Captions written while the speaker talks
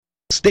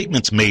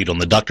Statements made on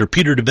the Dr.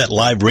 Peter DeVette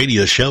Live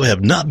radio show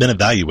have not been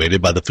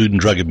evaluated by the Food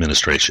and Drug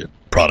Administration.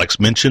 Products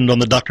mentioned on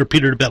the Dr.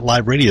 Peter DeVette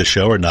Live radio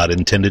show are not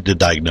intended to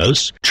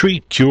diagnose,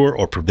 treat, cure,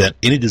 or prevent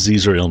any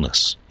disease or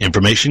illness.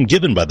 Information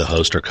given by the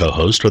host or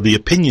co-host are the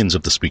opinions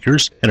of the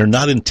speakers and are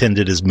not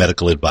intended as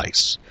medical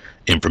advice.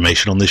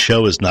 Information on this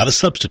show is not a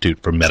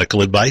substitute for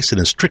medical advice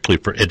and is strictly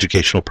for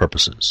educational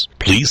purposes.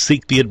 Please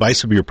seek the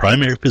advice of your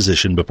primary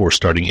physician before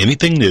starting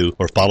anything new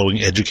or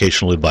following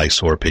educational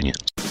advice or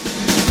opinions.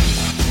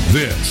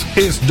 This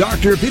is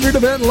Dr. Peter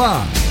DeVette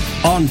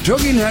Live on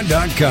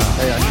today.The.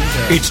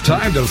 It's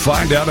time to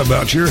find out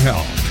about your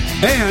health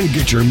and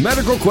get your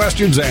medical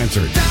questions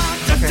answered.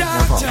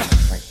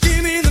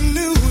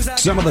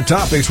 Some of the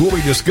topics we'll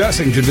be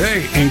discussing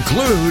today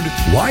include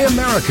why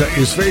America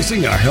is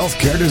facing a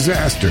healthcare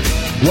disaster,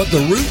 what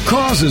the root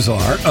causes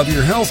are of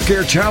your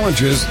healthcare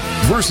challenges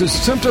versus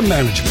symptom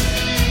management,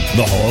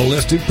 the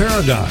holistic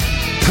paradigm,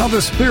 how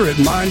the spirit,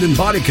 mind, and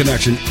body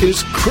connection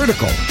is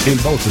critical in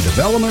both the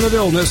development of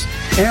illness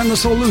and the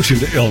solution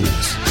to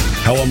illness,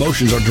 how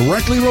emotions are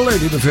directly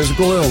related to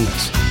physical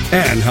illness,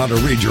 and how to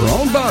read your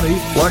own body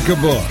like a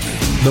book.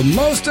 The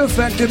most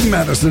effective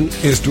medicine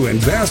is to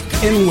invest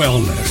in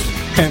wellness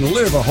and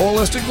live a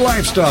holistic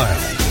lifestyle.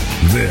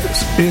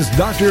 This is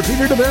Dr.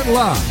 Peter DeVette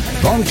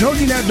Live on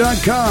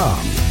today.Com.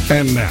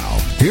 And now,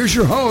 here's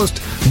your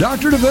host,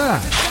 Dr.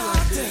 DeVette.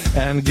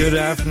 And good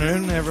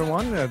afternoon,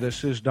 everyone.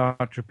 This is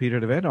Dr.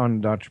 Peter DeVette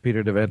on Dr.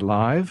 Peter DeVette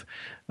Live.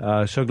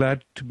 So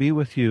glad to be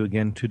with you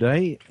again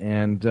today.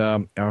 And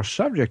our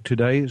subject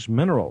today is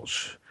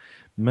minerals.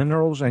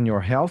 Minerals and your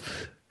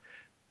health.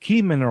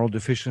 Key mineral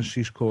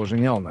deficiencies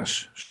causing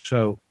illness.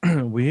 So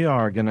we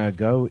are going to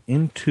go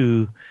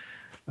into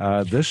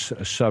this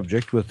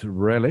subject with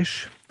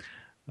relish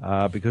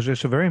because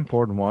it's a very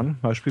important one.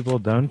 Most people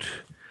don't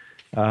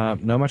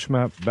know much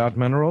about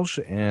minerals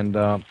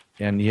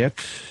and yet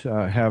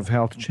have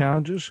health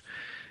challenges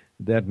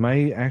that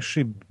may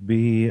actually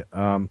be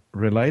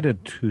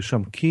related to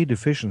some key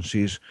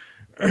deficiencies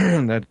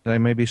that they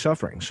may be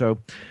suffering. So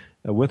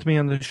with me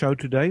on the show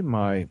today,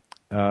 my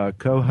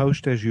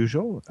co-host as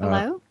usual.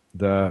 Hello.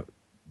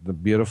 The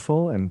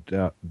beautiful and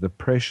the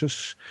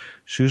precious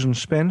Susan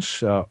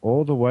Spence,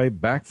 all the way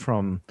back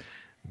from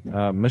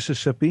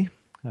Mississippi,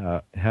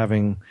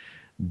 having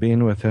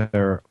been with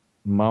her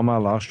mama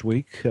last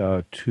week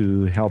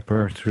to help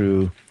her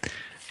through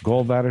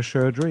gallbladder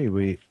surgery.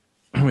 We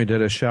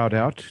did a shout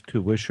out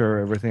to wish her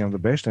everything of the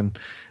best, and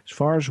as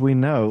far as we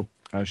know,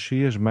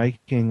 she is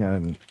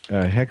making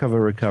a heck of a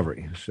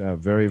recovery. It's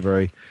very,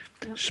 very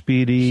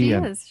speedy. She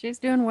is. She's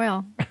doing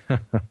well.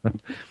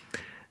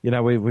 You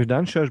know, we've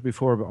done shows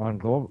before on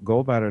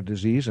gallbladder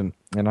disease, and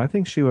I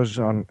think she was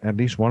on at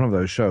least one of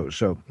those shows.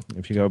 So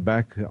if you go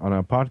back on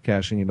our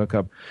podcast and you look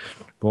up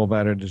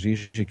gallbladder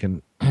disease, you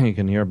can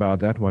hear about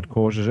that, what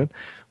causes it.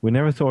 We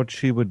never thought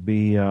she would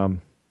be,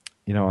 on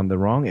the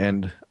wrong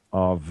end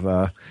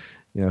of,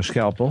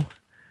 scalpel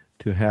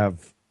to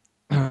have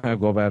a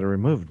gallbladder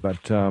removed,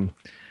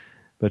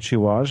 but she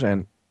was,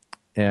 and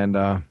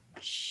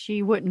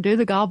she wouldn't do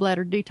the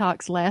gallbladder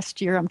detox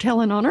last year. I'm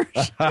telling on her.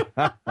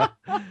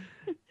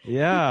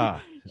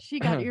 Yeah. She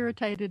got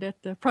irritated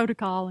at the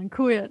protocol and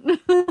quit.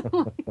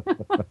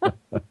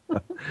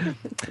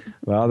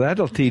 Well,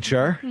 that'll teach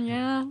her.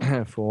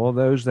 Yeah. For all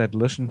those that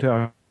listen to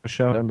our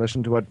show and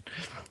listen to what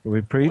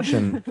we preach.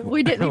 And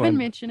we didn't even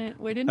mention it.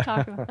 We didn't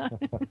talk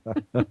about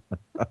it.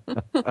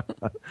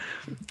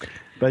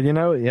 But,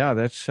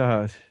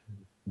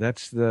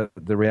 that's the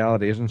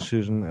reality, isn't it,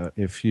 Susan?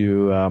 If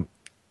you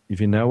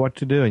know what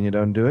to do and you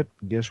don't do it,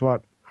 guess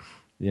what?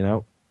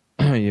 You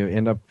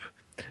end up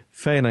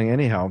failing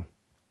anyhow.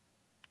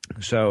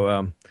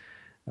 So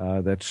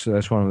that's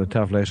one of the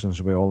tough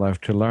lessons we all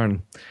have to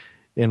learn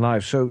in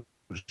life. So,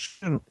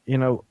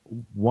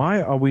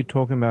 why are we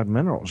talking about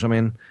minerals? I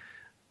mean,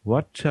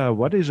 what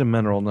is a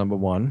mineral, number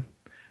one,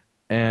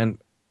 and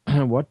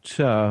what's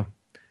the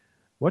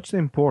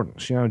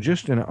importance?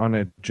 Just on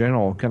a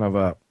general kind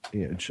of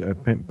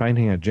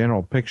painting a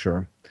general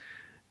picture.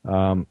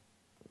 Can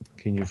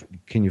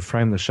you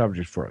frame the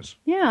subject for us?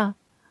 Yeah.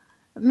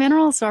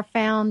 Minerals are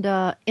found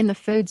in the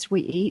foods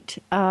we eat.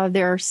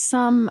 There are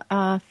some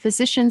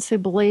physicians who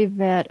believe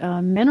that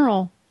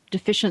mineral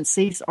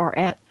deficiencies are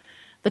at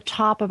the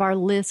top of our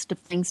list of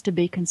things to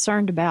be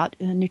concerned about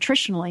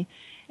nutritionally.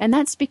 And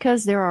that's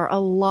because there are a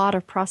lot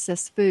of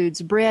processed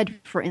foods. Bread,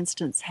 for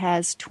instance,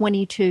 has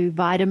 22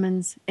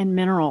 vitamins and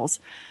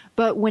minerals.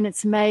 But when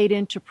it's made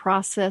into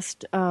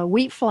processed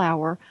wheat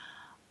flour,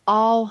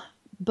 all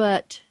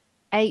but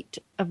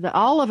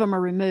all of them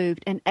are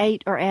removed, and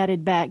 8 are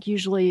added back,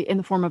 usually in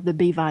the form of the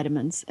B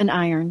vitamins and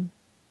iron.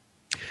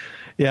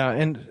 Yeah,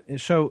 and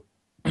so,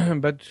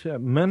 but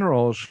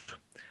minerals,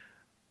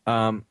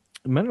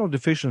 mineral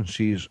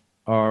deficiencies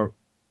are,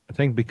 I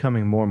think,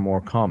 becoming more and more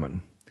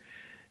common.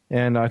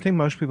 And I think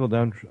most people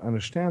don't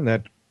understand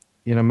that,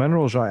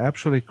 minerals are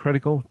absolutely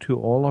critical to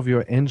all of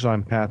your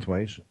enzyme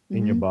pathways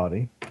in your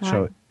body. Right.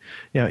 So,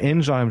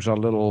 enzymes are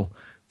little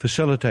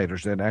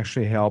facilitators that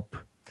actually help,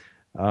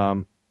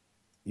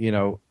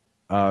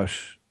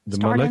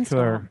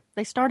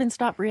 They start and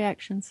stop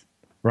reactions.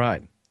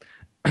 Right.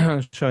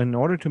 So in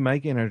order to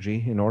make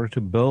energy, in order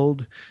to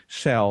build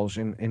cells,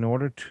 in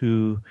order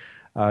to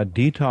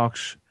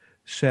detox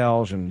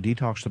cells and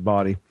detox the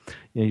body,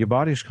 your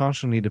body is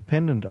constantly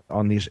dependent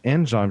on these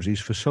enzymes,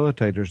 these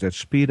facilitators that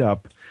speed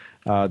up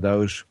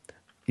those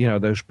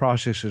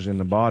processes in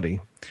the body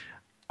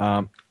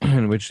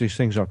in which these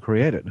things are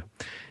created.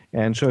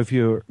 And so if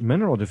you're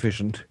mineral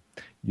deficient,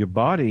 your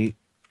body,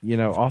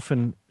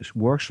 often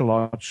works a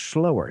lot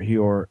slower.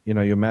 Your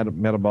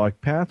metabolic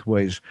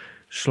pathways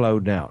slow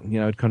down.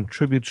 It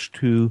contributes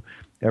to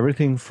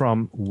everything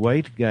from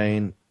weight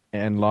gain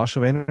and loss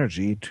of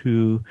energy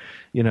to,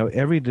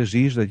 every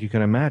disease that you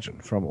can imagine,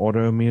 from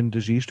autoimmune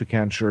disease to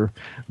cancer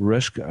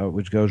risk,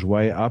 which goes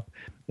way up,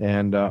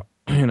 and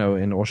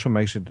and also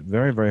makes it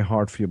very, very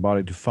hard for your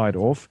body to fight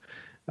off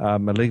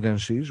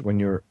malignancies when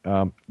you're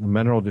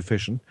mineral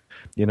deficient.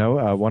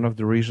 One of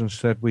the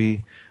reasons that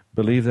we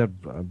believe that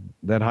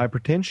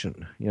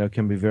hypertension,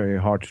 can be very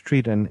hard to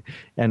treat, and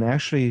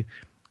actually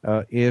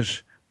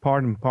is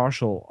part and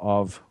parcel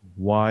of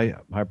why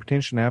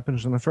hypertension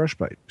happens in the first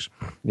place,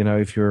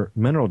 if you're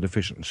mineral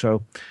deficient.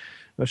 So,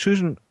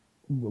 Susan,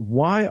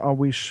 why are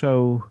we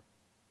so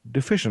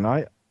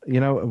deficient?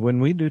 When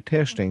we do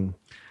testing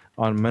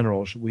on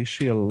minerals, we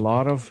see a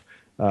lot of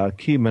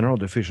key mineral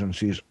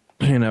deficiencies,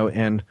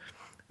 and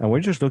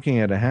we're just looking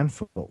at a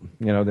handful.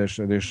 There's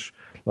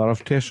a lot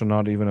of tests are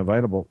not even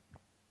available,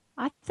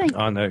 I think,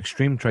 on the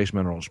extreme trace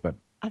minerals. But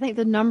I think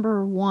the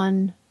number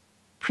one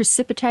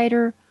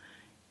precipitator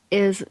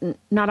is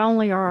not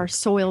only are our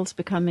soils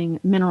becoming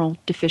mineral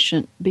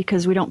deficient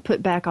because we don't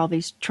put back all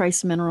these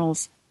trace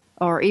minerals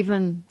or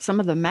even some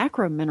of the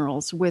macro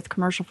minerals with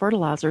commercial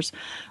fertilizers,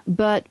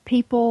 but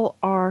people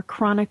are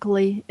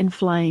chronically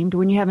inflamed.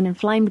 When you have an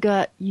inflamed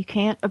gut, you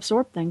can't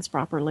absorb things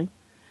properly.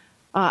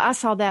 I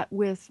saw that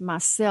with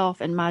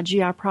myself and my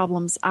GI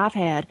problems I've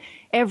had.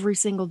 Every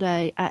single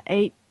day I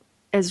ate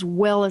as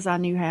well as I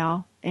knew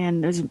how,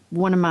 and as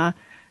one of my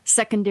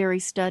secondary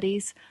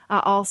studies, I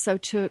also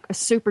took a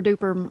super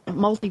duper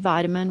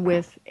multivitamin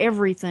with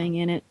everything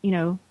in it,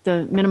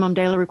 the minimum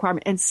daily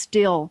requirement, and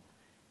still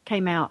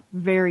came out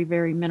very,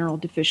 very mineral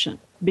deficient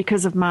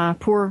because of my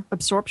poor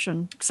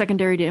absorption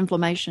secondary to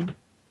inflammation.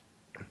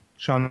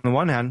 So on the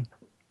one hand,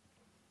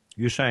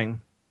 you're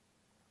saying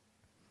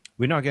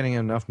we're not getting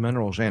enough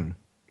minerals in.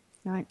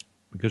 Right.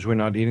 Because we're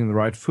not eating the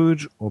right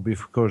foods, or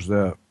because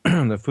the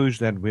the foods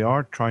that we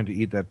are trying to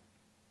eat that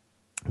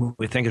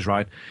we think is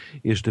right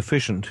is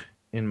deficient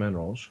in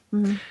minerals.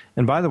 Mm-hmm.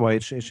 And by the way,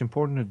 it's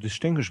important to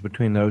distinguish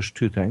between those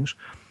two things.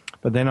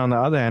 But then on the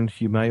other hand,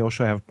 you may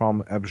also have a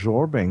problem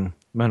absorbing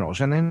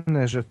minerals. And then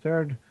there's a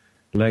third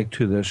leg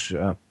to this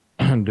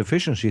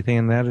deficiency thing,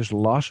 and that is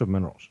loss of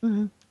minerals.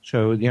 Mm-hmm.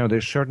 So,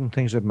 there's certain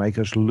things that make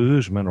us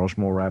lose minerals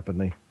more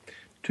rapidly,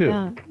 too,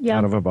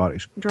 out of our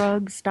bodies.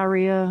 Drugs,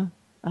 diarrhea,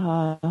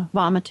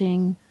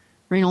 vomiting,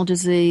 renal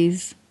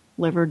disease,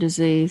 liver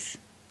disease.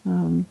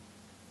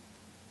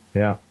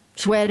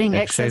 Sweating,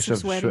 excessive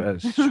sweating.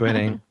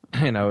 Sweating.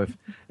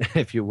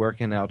 If you're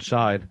working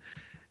outside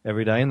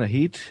every day in the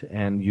heat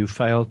and you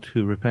fail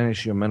to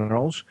replenish your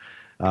minerals,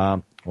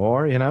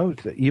 or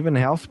even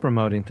health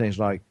promoting things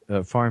like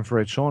far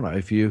infrared sauna.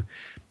 If you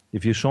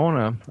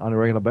sauna on a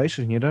regular basis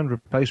and you don't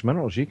replace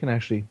minerals, you can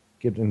actually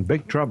get in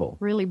big trouble.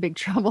 Really big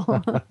trouble.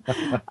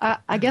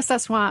 I guess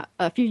that's why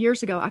a few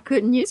years ago I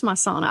couldn't use my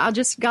sauna. I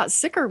just got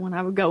sicker when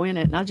I would go in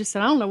it, and I just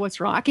said, I don't know what's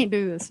wrong. I can't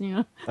do this.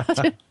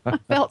 I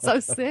felt so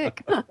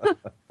sick.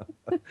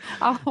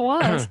 I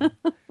was.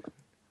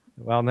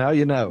 Well, now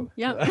you know.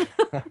 Yep.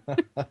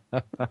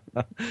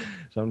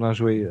 Sometimes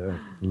we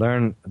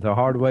learn the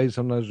hard way.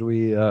 Sometimes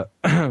we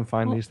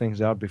find these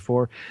things out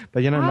before.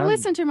 But I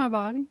listen to my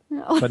body.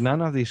 But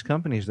none of these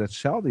companies that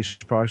sell these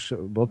products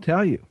will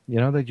tell you,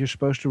 that you're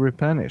supposed to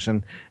replenish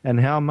and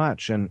how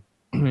much, and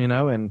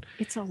and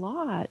it's a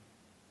lot.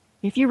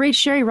 If you read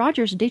Sherry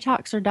Rogers'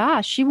 Detox or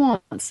Die, she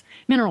wants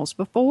minerals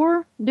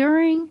before,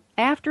 during,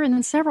 after, and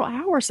then several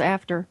hours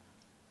after.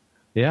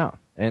 Yeah.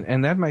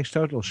 And that makes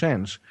total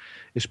sense,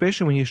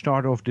 especially when you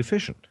start off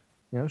deficient.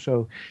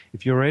 So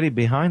if you're already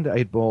behind the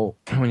 8 ball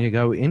when you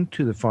go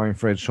into the far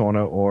infrared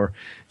sauna or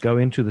go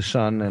into the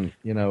sun and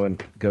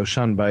go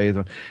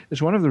sunbathe,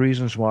 it's one of the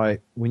reasons why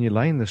when you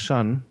lay in the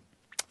sun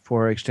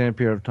for an extended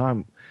period of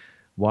time,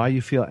 why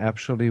you feel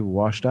absolutely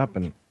washed up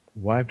and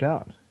wiped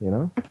out.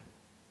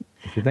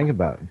 If you think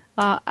about it.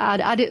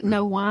 I didn't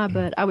know why,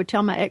 but I would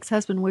tell my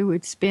ex-husband we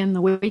would spend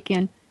the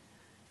weekend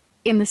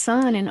in the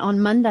sun, and on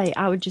Monday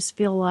I would just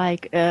feel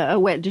like a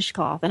wet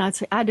dishcloth, and I'd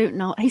say, I don't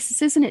know. He says,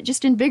 isn't it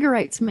just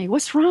invigorates me?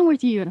 What's wrong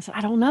with you? And I said,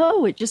 I don't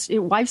know. It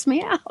wipes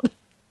me out.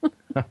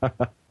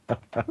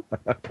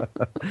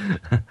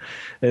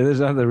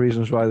 There's other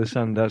reasons why the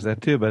sun does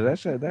that too, but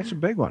that's a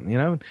big one.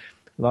 A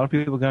lot of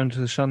people go into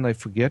the sun, they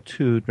forget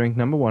to drink,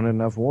 number one,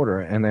 enough water,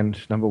 and then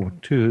number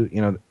two,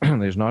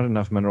 there's not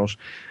enough minerals.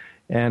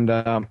 And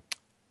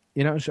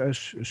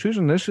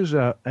Susan, this is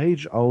an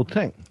age-old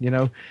thing.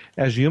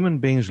 As human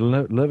beings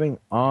living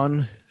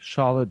on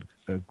solid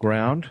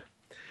ground,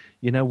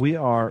 we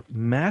are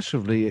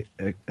massively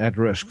at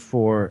risk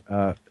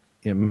for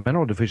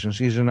mineral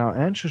deficiencies, and our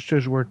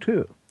ancestors were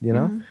too,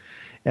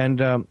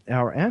 And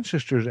our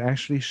ancestors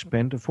actually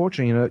spent a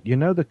fortune.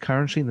 The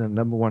currency, the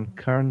number one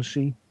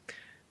currency,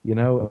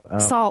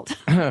 salt.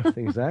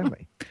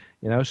 Exactly.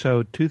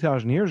 So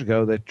 2,000 years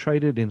ago, they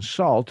traded in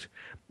salt,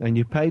 and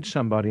you paid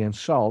somebody in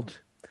salt,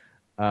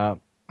 and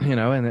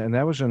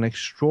that was an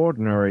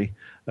extraordinary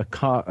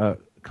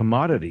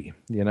commodity.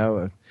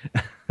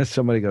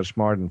 Somebody got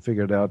smart and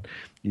figured out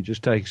you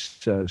just take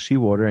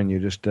seawater and you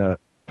just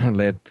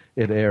let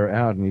it air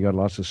out, and you got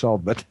lots of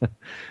salt. But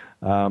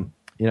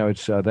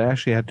it's they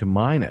actually had to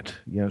mine it.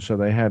 So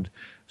they had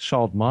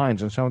salt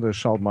mines, and some of those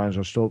salt mines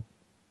are still,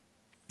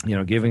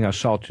 giving us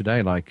salt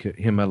today, like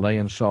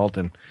Himalayan salt,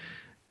 and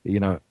you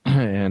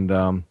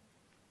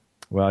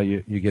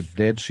get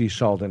Dead Sea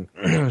salt and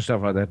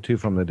stuff like that too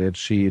from the Dead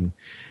Sea, and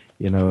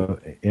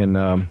in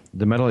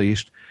the Middle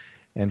East,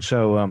 and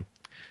so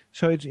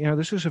it's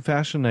this is a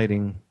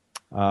fascinating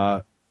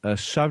a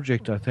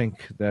subject, I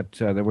think, that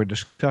we're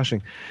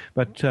discussing.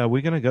 But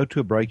we're going to go to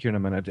a break here in a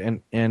minute,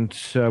 and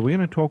we're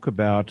going to talk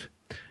about,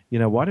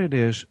 what it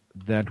is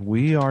that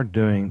we are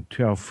doing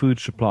to our food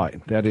supply.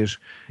 That is,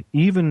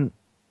 even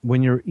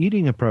when you're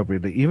eating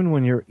appropriately, even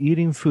when you're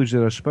eating foods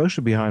that are supposed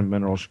to be high in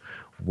minerals,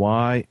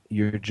 why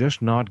you're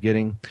just not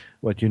getting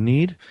what you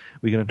need.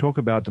 We're going to talk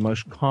about the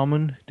most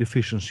common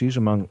deficiencies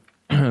among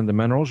the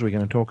minerals. We're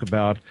going to talk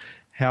about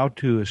how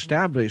to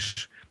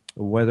establish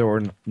whether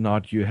or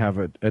not you have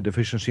a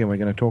deficiency, and we're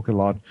going to talk a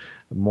lot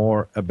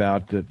more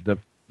about the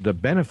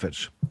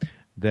benefits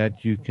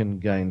that you can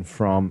gain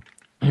from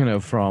getting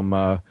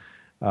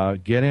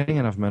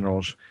enough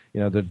minerals.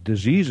 The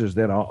diseases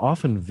that are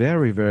often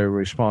very, very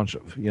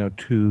responsive,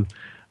 to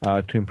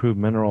improve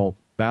mineral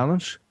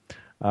balance,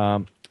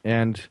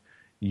 and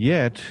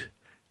yet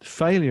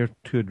failure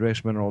to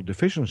address mineral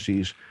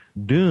deficiencies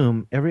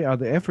doom every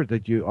other effort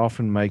that you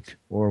often make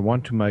or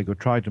want to make or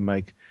try to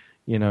make,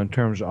 in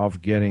terms of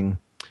getting,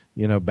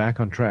 back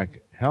on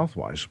track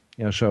health-wise.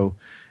 So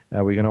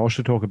we're going to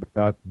also talk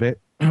about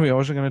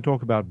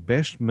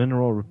best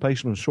mineral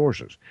replacement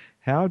sources.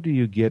 How do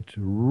you get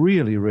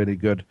really, really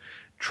good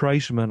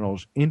trace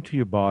minerals into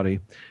your body,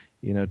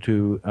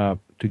 to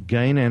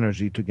gain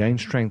energy, to gain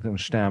strength and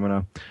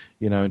stamina,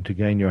 and to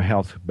gain your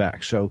health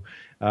back. So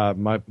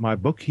my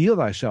book, Heal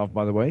Thyself,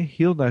 by the way,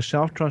 Heal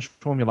Thyself,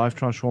 Transform Your Life,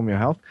 Transform Your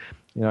Health.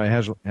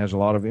 It has a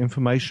lot of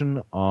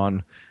information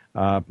on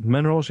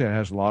minerals. It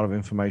has a lot of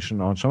information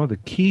on some of the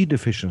key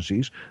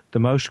deficiencies, the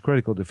most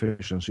critical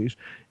deficiencies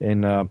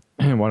in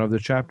one of the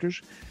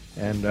chapters.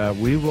 And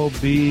we will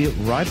be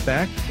right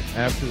back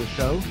after the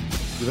show.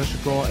 Give us a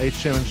call,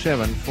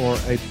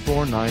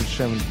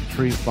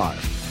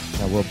 877-484-9735.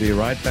 Now, we'll be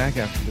right back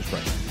after this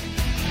break.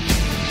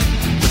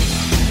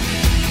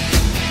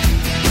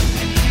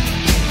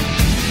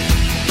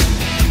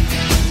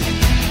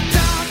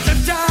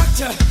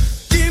 Doctor,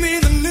 give me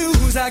the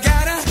news. I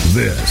gotta.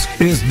 This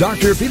is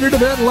Dr. Peter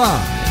DeVette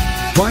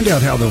Live. Find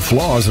out how the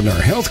flaws in our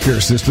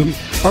healthcare system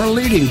are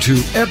leading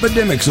to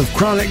epidemics of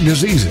chronic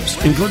diseases,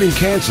 including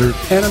cancer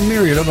and a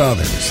myriad of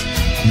others.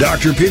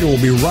 Dr. Peter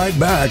will be right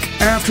back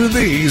after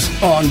these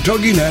on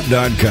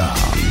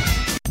toginet.com.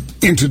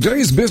 In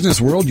today's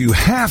business world, you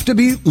have to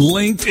be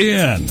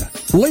LinkedIn.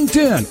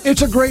 LinkedIn,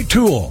 it's a great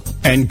tool.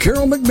 And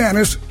Carol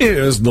McManus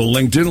is the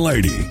LinkedIn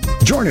Lady.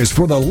 Join us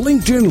for the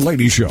LinkedIn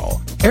Lady Show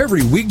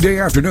every weekday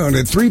afternoon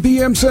at 3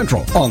 p.m.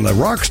 Central on the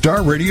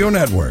Rockstar Radio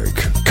Network.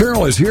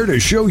 Carol is here to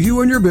show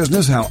you and your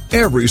business how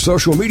every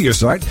social media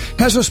site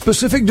has a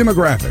specific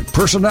demographic,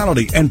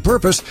 personality, and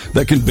purpose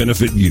that can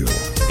benefit you.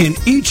 In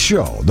each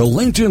show, the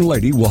LinkedIn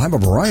Lady will have a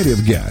variety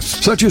of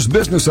guests, such as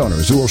business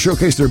owners who will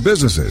showcase their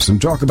businesses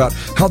and talk about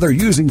how they're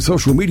using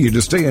social media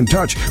to stay in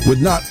touch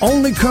with not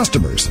only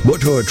customers,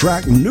 but to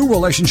attract new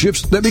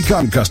relationships that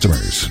become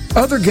customers.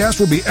 Other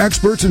guests will be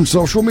experts in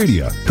social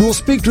media who will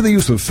speak to the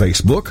use of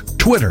Facebook,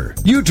 Twitter,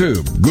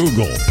 YouTube,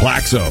 Google,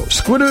 Plaxo,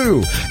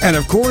 Squidoo, and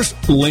of course,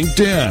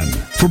 LinkedIn.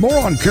 For more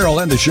on Carol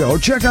and the show,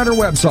 check out her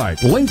website,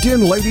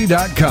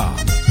 LinkedInLady.com.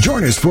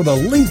 Join us for the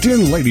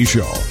LinkedIn Lady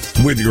Show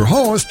with your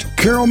host,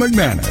 Carol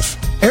McManus,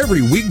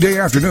 every weekday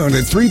afternoon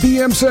at 3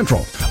 p.m.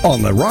 Central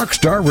on the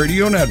Rockstar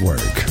Radio Network.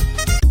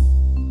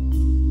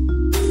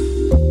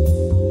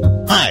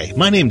 Hi,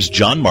 my name's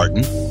John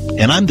Martin,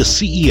 and I'm the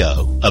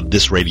CEO of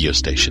this radio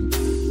station.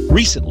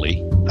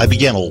 Recently, I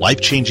began a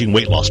life-changing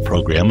weight loss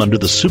program under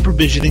the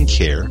supervision and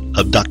care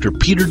of Dr.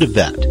 Peter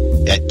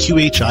DeVette at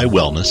QHI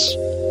Wellness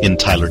in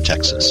Tyler,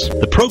 Texas.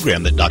 The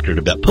program that Dr.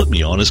 DeVette put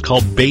me on is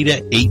called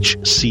Beta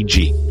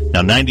HCG.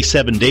 Now,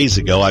 97 days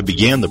ago, I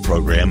began the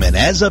program, and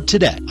as of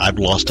today, I've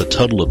lost a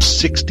total of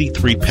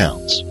 63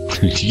 pounds.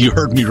 You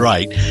heard me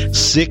right,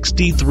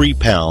 63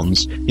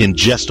 pounds in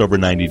just over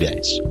 90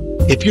 days.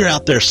 If you're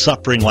out there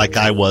suffering like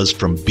I was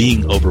from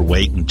being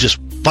overweight and just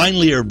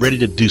finally are ready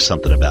to do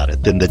something about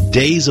it, then the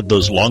days of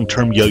those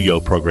long-term yo-yo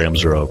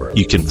programs are over.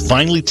 You can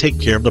finally take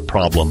care of the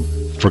problem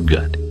for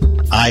good.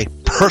 I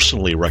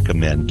personally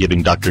recommend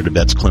giving Dr.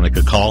 DeVette's clinic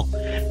a call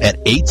at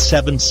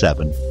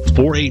 877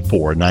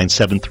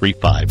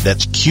 877-484-9735.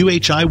 That's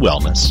QHI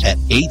Wellness at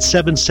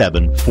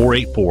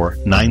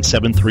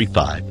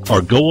 877-484-9735.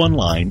 Or go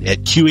online at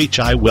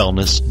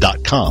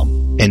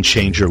QHIWellness.com and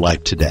change your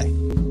life today.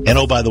 And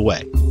oh, by the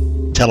way,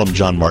 tell them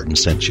John Martin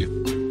sent you.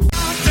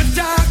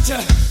 Doctor,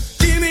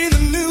 give me the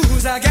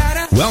news. I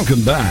gotta.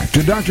 Welcome back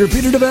to Dr.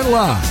 Peter DeVette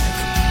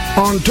Live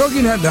on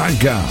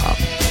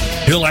today.The.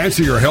 He'll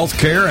answer your health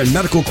care and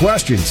medical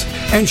questions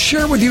and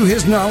share with you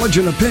his knowledge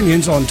and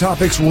opinions on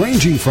topics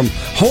ranging from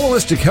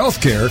holistic health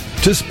care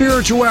to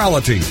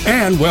spirituality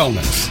and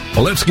wellness.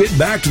 Let's get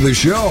back to the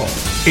show.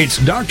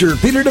 It's Dr.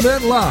 Peter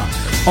DeVette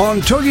Live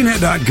on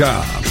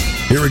toginet.com.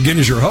 Here again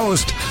is your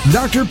host,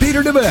 Dr.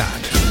 Peter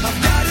DeVette.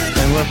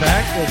 And we're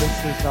back.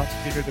 This is Dr.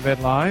 Peter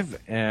DeVette Live.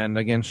 And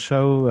again,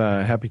 so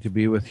happy to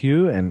be with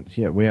you. And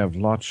yeah, we have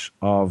lots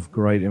of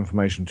great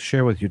information to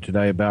share with you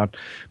today about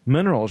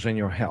minerals in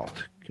your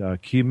health,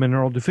 key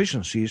mineral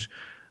deficiencies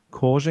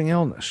causing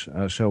illness.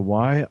 So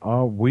why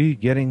are we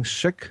getting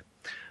sick?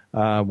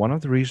 One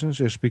of the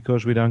reasons is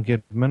because we don't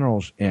get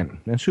minerals in.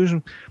 And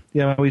Susan,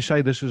 we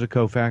say this is a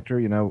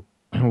cofactor.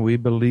 We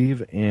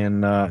believe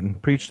in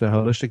and preach the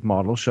holistic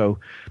model. So,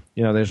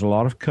 there's a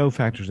lot of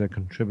cofactors that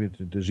contribute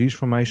to disease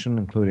formation,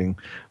 including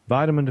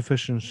vitamin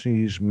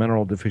deficiencies,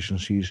 mineral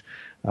deficiencies,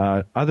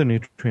 other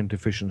nutrient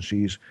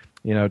deficiencies,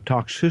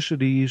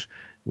 toxicities.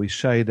 We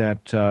say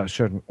that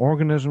certain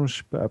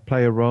organisms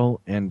play a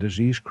role in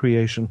disease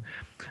creation,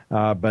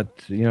 but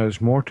there's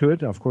more to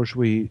it. Of course,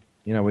 we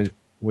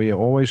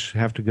always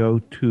have to go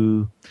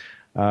to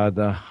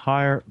the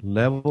higher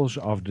levels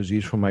of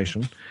disease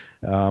formation,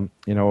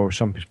 or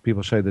some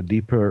people say the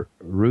deeper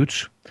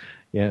roots,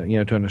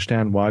 to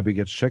understand why we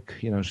get sick.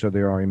 So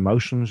there are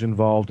emotions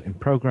involved in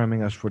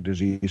programming us for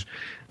disease.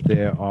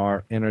 There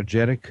are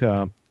energetic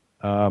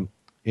imbalances,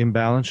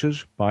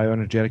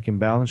 bioenergetic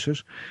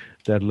imbalances,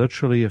 that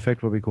literally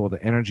affect what we call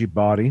the energy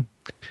body,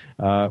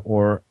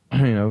 or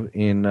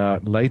in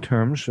lay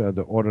terms,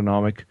 the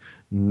autonomic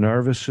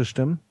nervous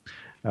system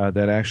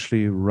that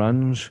actually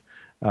runs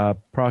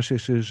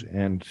processes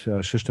and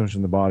systems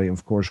in the body. And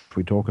of course,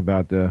 we talk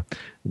about the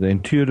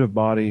intuitive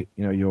body,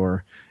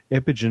 your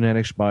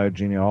epigenetics,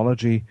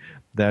 biogenealogy,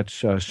 that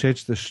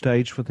sets the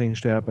stage for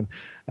things to happen,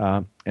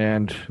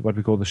 and what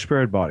we call the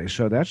spirit body.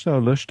 So that's the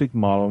holistic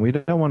model, and we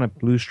don't want to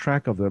lose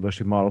track of the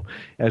holistic model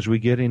as we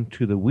get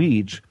into the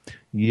weeds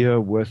here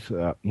with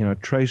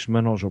trace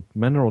minerals or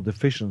mineral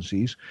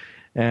deficiencies.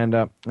 And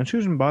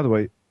Susan, by the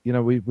way,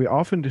 we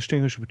often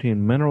distinguish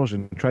between minerals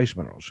and trace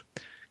minerals.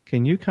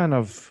 Can you kind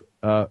of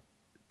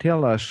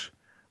tell us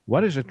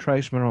what is a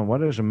trace mineral and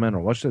what is a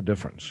mineral? What's the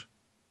difference?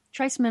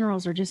 Trace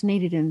minerals are just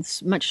needed in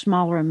much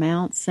smaller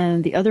amounts,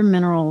 and the other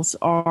minerals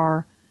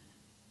are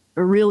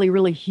really,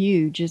 really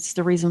huge. It's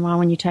the reason why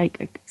when you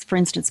take, for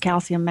instance,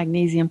 calcium,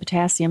 magnesium,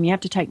 potassium, you have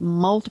to take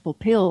multiple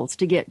pills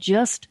to get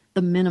just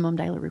the minimum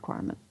daily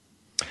requirement.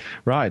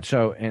 Right.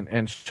 So,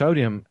 and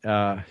sodium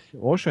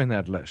also in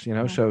that list,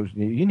 so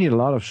you need a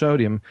lot of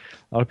sodium.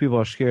 A lot of people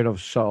are scared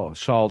of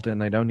salt and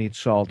they don't need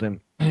salt. And,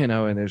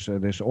 and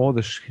there's all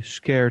the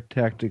scare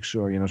tactics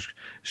or,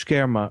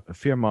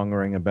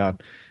 fear-mongering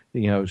about,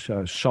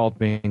 salt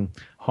being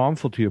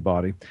harmful to your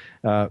body.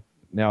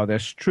 Now,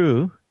 that's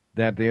true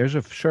that there's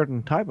a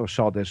certain type of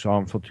salt that's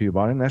harmful to your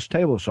body, and that's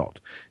table salt.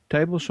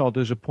 Table salt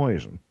is a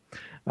poison.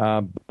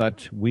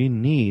 But we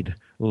need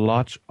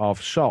lots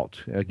of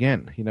salt.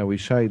 Again, we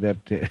say that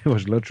it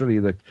was literally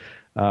the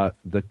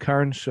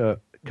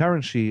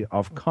currency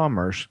of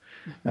commerce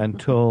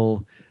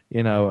until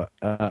a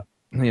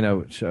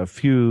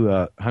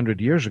few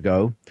hundred years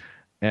ago,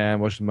 and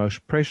was the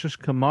most precious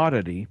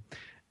commodity.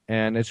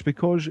 And it's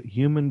because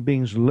human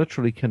beings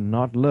literally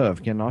cannot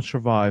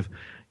survive,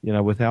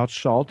 without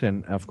salt.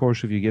 And of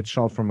course, if you get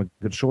salt from a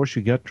good source,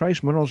 you get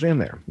trace minerals in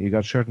there. You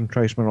got certain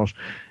trace minerals,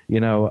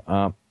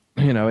 and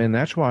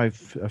that's why,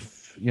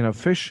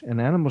 fish and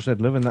animals that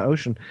live in the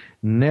ocean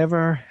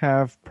never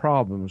have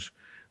problems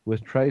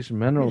with trace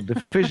mineral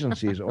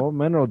deficiencies or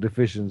mineral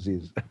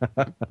deficiencies.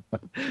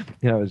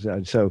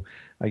 So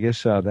I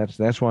guess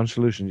that's one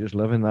solution, just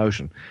live in the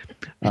ocean.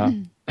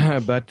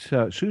 But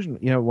Susan,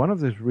 one of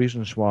the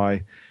reasons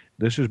why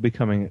this is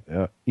becoming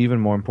even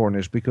more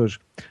important is because,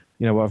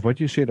 of what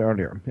you said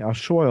earlier, our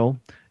soil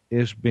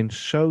has been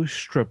so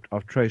stripped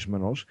of trace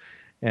minerals,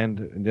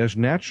 and there's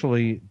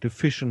naturally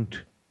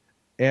deficient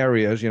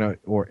areas,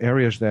 or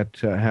areas that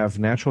have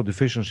natural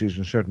deficiencies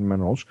in certain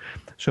minerals.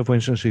 So, for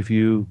instance, if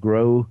you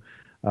grow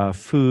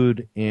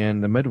food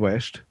in the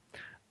Midwest,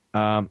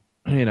 around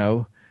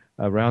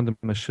the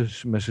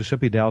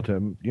Mississippi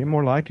Delta, you're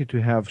more likely to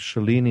have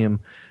selenium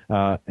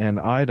and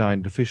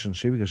iodine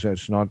deficiency because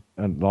that's not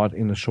a lot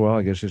in the soil.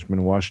 I guess it's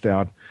been washed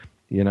out,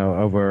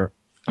 over,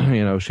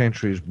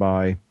 centuries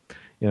by,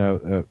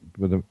 with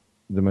the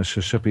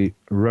Mississippi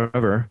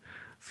River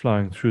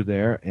flowing through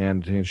there,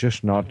 and it's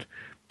just not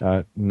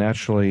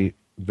naturally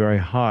very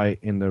high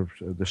in the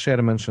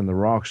sediments and the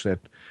rocks that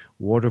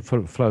water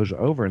flows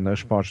over in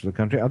those parts of the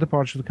country. Other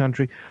parts of the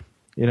country,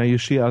 you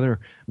see other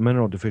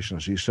mineral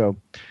deficiencies. So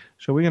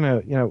we're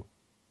going to,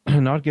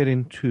 not get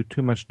into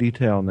too much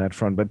detail on that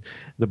front, but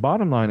the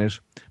bottom line is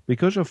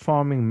because of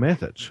farming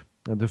methods,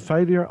 the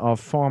failure of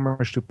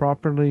farmers to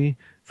properly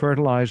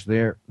fertilize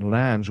their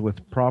lands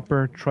with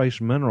proper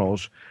trace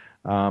minerals,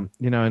 and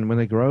when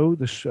they grow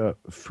this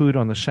food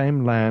on the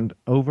same land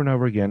over and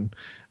over again,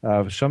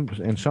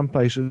 in some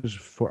places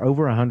for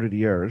over 100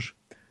 years,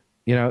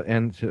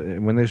 and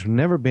when there's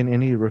never been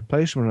any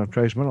replacement of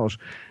trace minerals,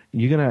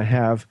 you're going to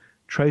have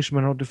trace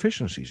mineral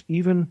deficiencies,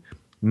 even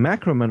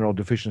macro mineral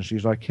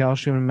deficiencies like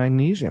calcium and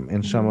magnesium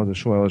in some of the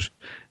soil is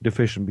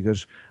deficient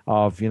because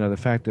of the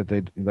fact that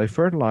they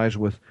fertilize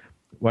with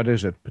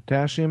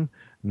potassium,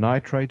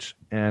 nitrates,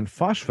 and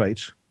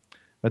phosphates,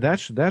 but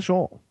that's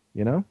all.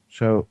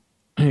 So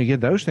you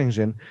get those things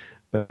in,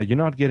 but you're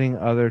not getting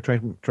other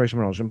trace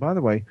minerals. And by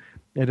the way,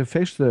 it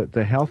affects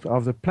the health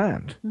of the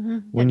plant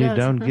when you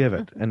don't give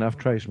it enough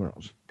trace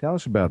minerals. Tell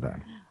us about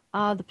that.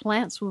 The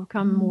plants will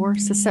become more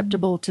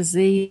susceptible to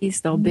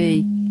disease. They'll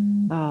be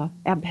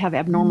have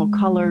abnormal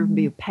color,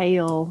 be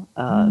pale,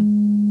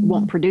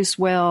 won't produce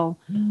well,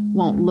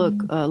 won't look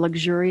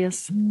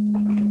luxurious.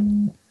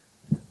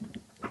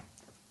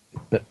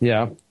 But,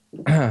 yeah.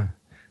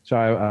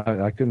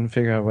 Sorry, I couldn't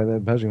figure out where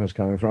that buzzing was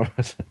coming from.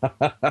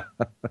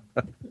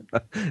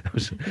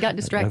 Got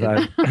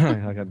distracted.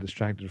 I got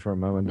distracted for a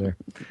moment there.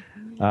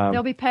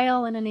 They'll be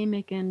pale and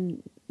anemic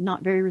and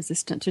not very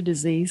resistant to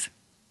disease.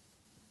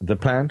 The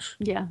plants?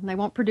 Yeah, they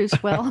won't produce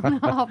well.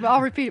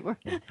 I'll repeat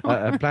it.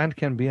 A plant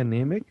can be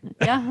anemic?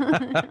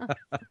 Yeah.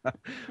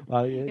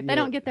 Well, if they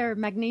don't get their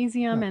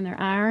magnesium and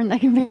their iron, they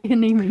can be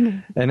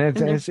anemic. And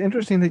it's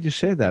interesting that you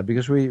say that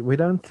because we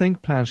don't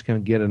think plants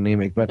can get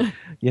anemic, but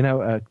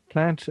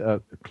plants,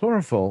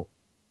 chlorophyll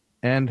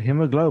and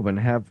hemoglobin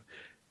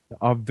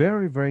are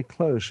very, very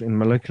close in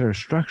molecular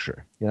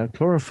structure.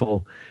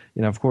 Chlorophyll,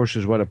 of course,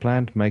 is what a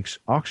plant makes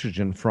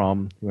oxygen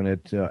from when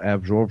it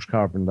absorbs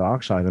carbon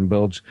dioxide and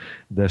builds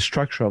the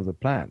structure of the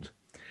plant.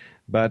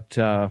 But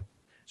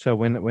so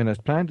when a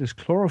plant is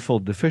chlorophyll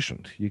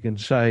deficient, you can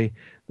say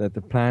that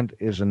the plant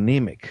is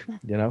anemic,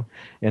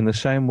 in the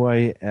same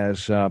way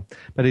as, but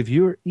if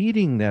you're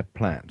eating that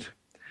plant,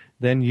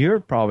 then you're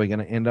probably going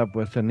to end up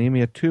with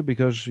anemia too,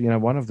 because,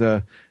 one of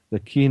the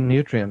key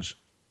nutrients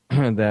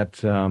that,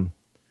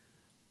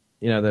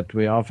 that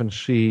we often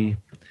see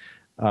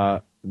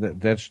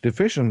that's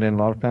deficient in a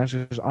lot of plants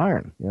is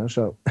iron.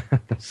 So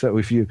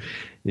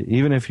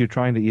even if you're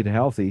trying to eat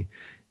healthy,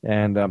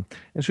 and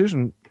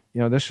Susan,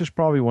 this is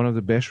probably one of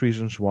the best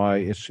reasons why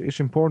it's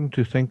important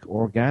to think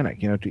organic.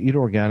 To eat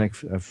organic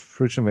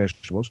fruits and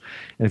vegetables,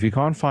 and if you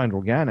can't find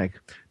organic,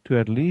 to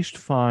at least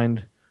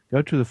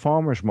go to the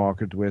farmer's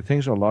market where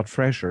things are a lot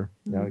fresher.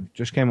 It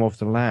just came off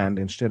the land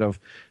instead of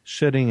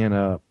sitting in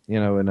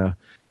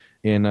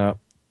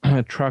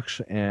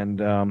trucks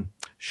and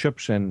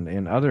ships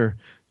and other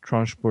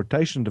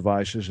transportation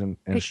devices and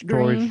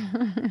storage.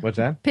 What's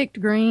that? Picked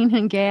green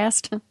and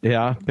gassed.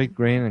 Yeah, picked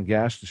green and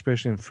gassed,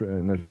 especially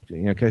in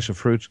the case of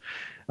fruits.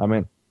 I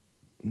mean,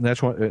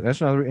 that's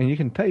another, and you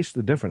can taste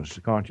the difference,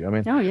 can't you? I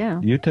mean, oh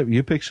yeah.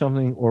 You pick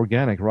something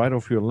organic right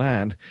off your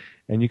land,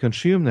 and you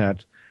consume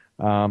that,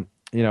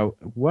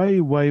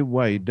 way, way,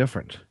 way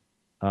different.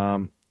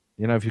 If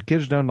your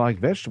kids don't like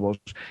vegetables,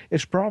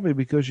 it's probably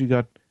because you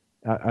got.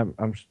 I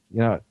don't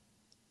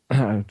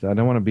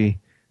want to be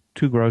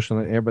too gross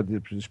on the air, but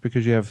it's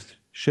because you have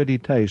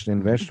shitty taste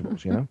in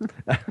vegetables,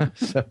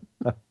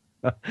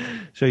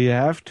 So you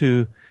have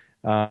to,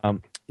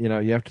 you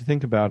have to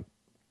think about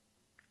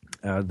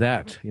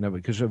that,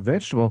 because a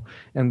vegetable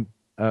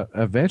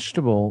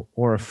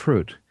or a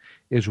fruit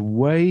is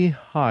way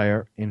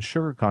higher in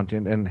sugar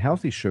content and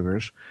healthy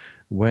sugars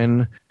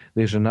when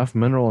there's enough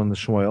mineral in the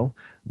soil,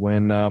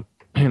 when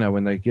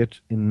they get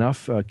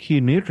enough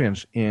key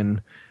nutrients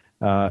in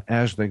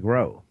as they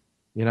grow.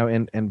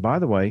 And by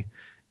the way,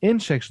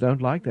 insects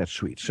don't like that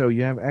sweet. So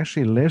you have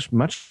actually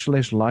much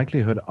less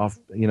likelihood of,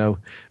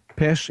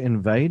 pests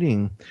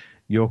invading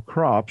your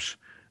crops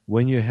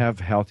when you have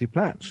healthy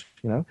plants.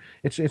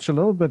 It's a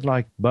little bit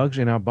like bugs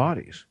in our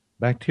bodies,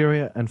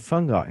 bacteria and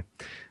fungi.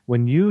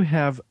 When you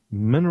have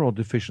mineral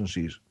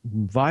deficiencies,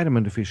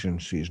 vitamin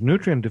deficiencies,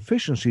 nutrient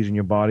deficiencies in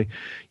your body,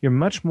 you're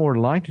much more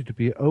likely to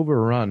be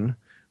overrun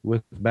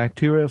with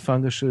bacteria,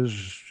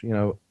 funguses,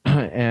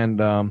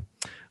 and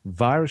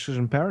viruses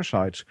and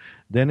parasites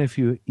than if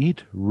you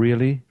eat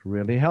really,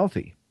 really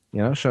healthy.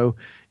 So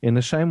in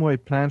the same way,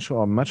 plants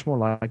are much more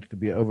likely to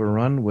be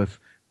overrun with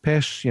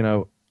pests,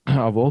 of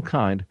all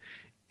kind,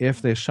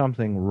 if there's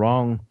something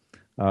wrong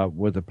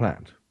with the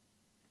plant.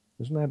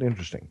 Isn't that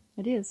interesting?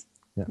 It is.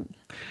 Yeah.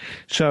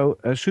 So,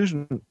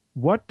 Susan,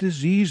 what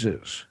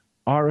diseases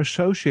are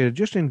associated,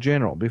 just in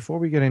general, before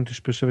we get into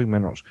specific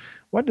minerals,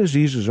 what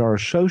diseases are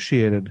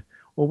associated,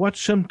 or what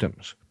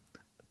symptoms,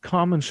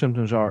 common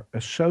symptoms are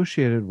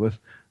associated with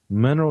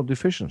mineral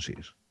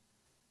deficiencies?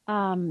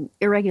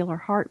 Irregular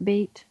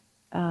heartbeat,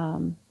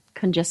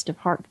 congestive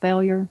heart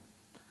failure,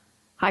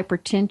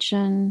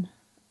 hypertension,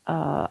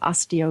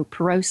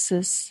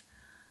 osteoporosis,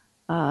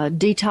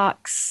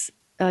 detox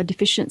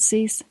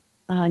deficiencies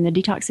in the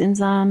detox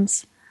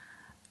enzymes.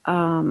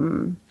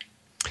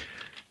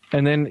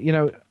 And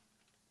then,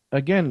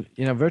 again,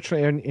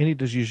 virtually any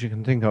disease you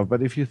can think of.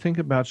 But if you think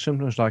about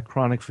symptoms like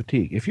chronic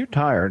fatigue, if you're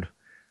tired,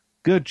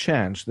 good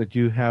chance that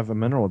you have a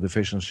mineral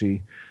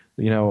deficiency,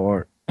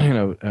 as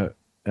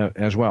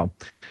well.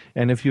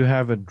 And if you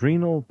have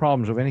adrenal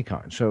problems of any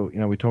kind, so,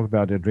 we talk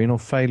about adrenal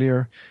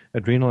failure,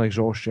 adrenal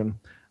exhaustion.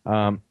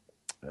 Lack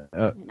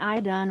of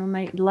iodine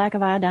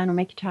will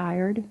make you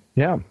tired.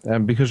 Yeah,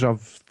 and because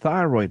of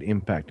thyroid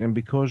impact and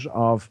because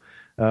of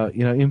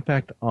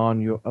impact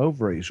on your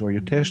ovaries or your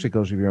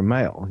testicles if you're a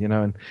male,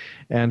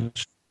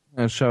 and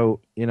so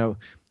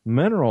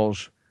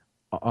minerals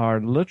are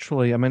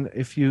literally. I mean,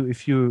 if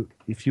you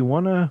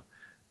want to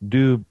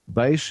do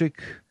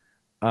basic,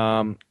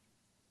 health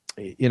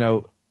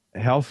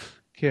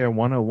care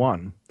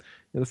 101,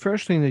 the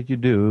first thing that you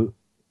do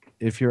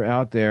if you're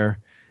out there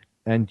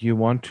and you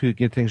want to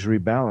get things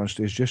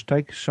rebalanced is just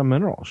take some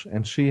minerals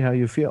and see how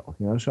you feel.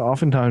 So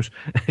oftentimes,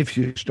 if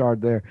you start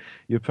there,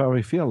 you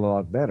probably feel a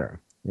lot better.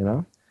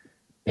 If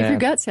your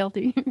gut's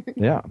healthy.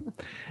 Yeah,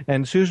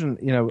 and Susan,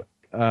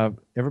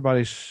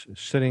 everybody's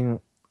sitting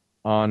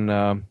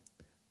on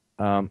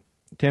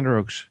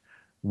tenterhooks,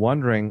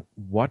 wondering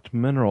what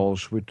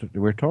minerals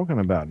we're talking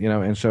about.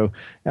 And so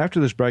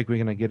after this break, we're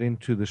going to get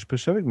into the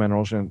specific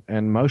minerals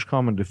and most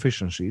common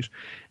deficiencies,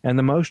 and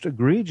the most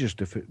egregious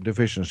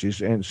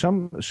deficiencies, and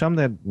some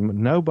that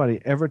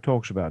nobody ever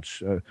talks about.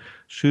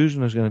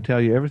 Susan is going to tell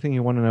you everything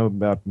you want to know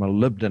about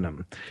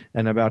molybdenum,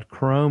 and about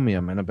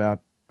chromium, and about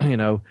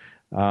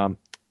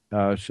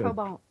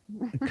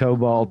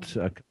cobalt.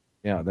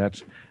 Yeah,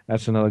 that's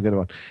another good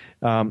one.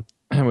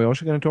 And we're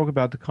also going to talk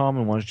about the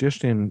common ones,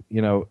 just in,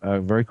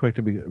 very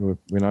quickly. We're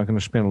not going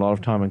to spend a lot of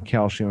time on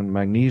calcium and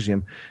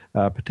magnesium,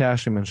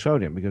 potassium and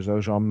sodium, because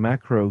those are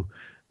macro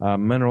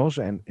minerals,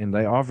 and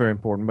they are very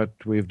important. But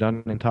we've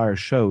done entire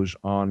shows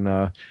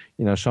on,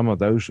 some of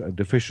those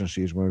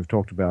deficiencies when we've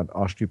talked about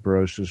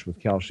osteoporosis with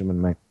calcium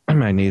and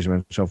magnesium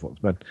and so forth.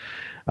 But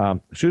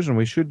Susan,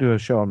 we should do a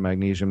show on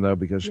magnesium, though,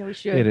 because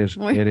it is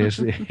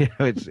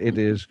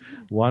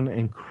one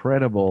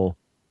incredible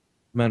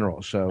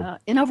mineral. So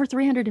in over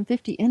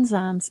 350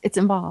 enzymes, it's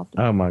involved.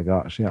 Oh my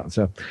gosh, yeah.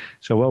 So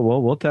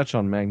we'll touch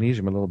on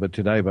magnesium a little bit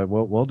today, but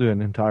we'll do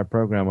an entire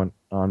program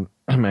on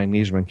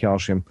magnesium and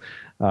calcium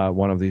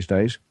one of these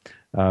days,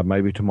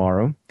 maybe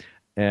tomorrow,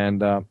 and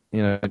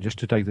just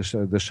to take this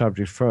the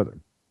subject further.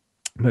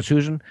 But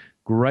Susan,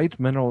 great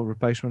mineral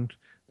replacement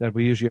that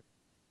we use here,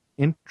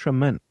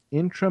 Intramin.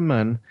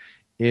 Intramin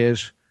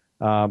is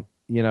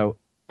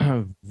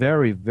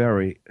very,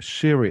 very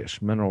serious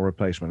mineral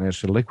replacement.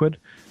 It's a liquid,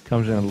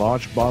 comes in a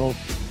large bottle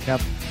cap.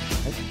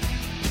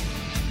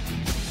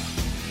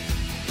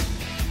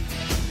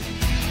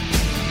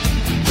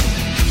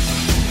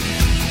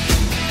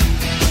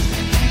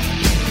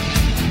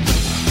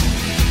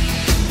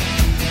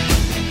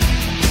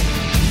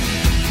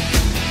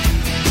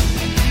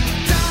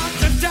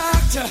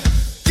 Doctor,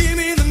 give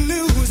me the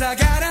news. I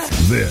gotta.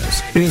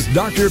 This is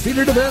Dr.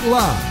 Peter DeVette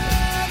Live.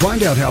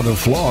 Find out how the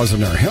flaws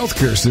in our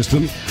healthcare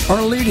system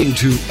are leading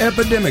to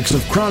epidemics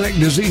of chronic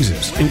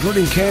diseases,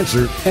 including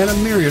cancer and a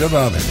myriad of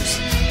others.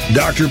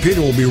 Dr.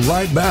 Peter will be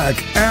right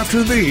back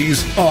after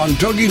these on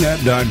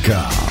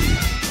toginet.com.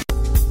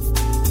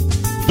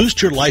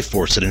 Boost your life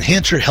force and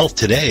enhance your health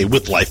today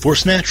with Life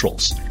Force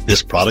Naturals.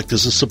 This product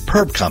is a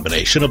superb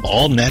combination of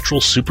all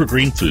natural super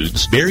green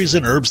foods, berries,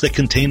 and herbs that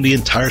contain the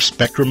entire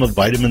spectrum of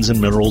vitamins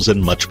and minerals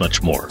and much,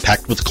 much more.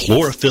 Packed with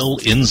chlorophyll,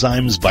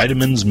 enzymes,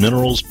 vitamins,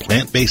 minerals,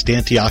 plant-based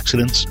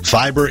antioxidants,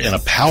 fiber, and a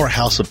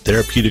powerhouse of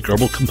therapeutic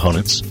herbal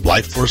components,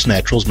 Life Force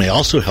Naturals may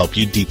also help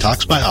you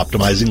detox by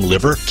optimizing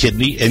liver,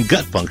 kidney, and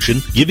gut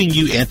function, giving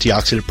you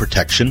antioxidant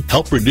protection,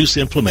 help reduce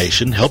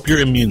inflammation, help your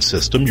immune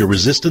system, your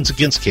resistance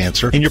against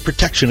cancer, and your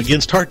protection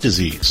against heart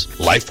disease.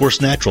 Life Force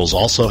Naturals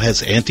also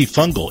has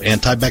antifungal,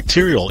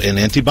 antibacterial, and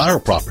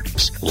antiviral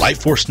properties.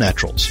 Life Force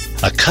Naturals,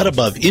 a cut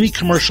above any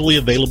commercially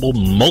available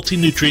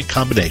multi-nutrient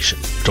combination.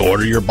 To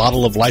order your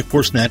bottle of Life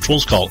Force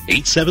Naturals, call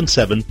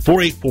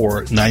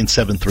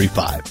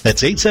 877-484-9735.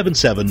 That's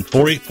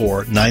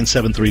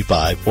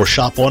 877-484-9735, or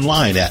shop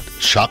online at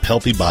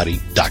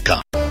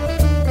shophealthybody.com.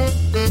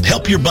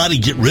 Help your body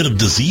get rid of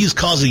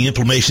disease-causing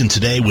inflammation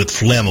today with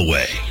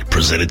Flamaway.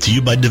 Presented to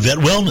you by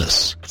DeVette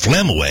Wellness.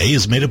 Flamaway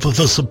is made up of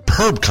a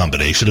superb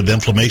combination of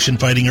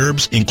inflammation-fighting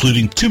herbs,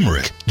 including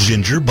turmeric,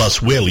 ginger,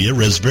 boswellia,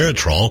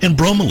 resveratrol, and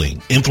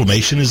bromelain.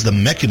 Inflammation is the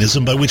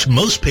mechanism by which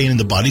most pain in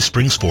the body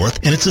springs forth,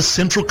 and it's a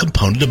central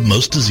component of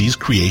most disease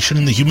creation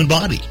in the human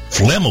body.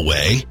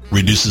 Flamaway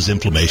reduces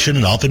inflammation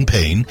and often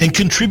pain, and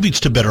contributes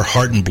to better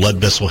heart and blood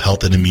vessel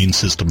health and immune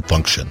system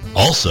function.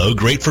 Also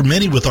great for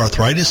many with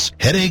arthritis,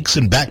 headaches,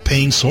 and back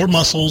pain, sore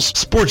muscles,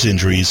 sports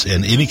injuries,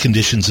 and any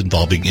conditions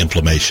involving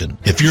inflammation.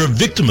 If you're a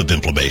victim of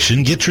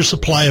inflammation, get your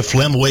supply of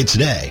Flamaway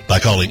today by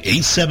calling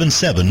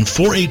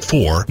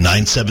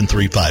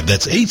 877-484-9735.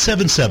 That's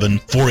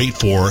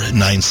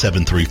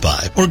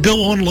 877-484-9735. Or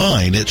go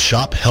online at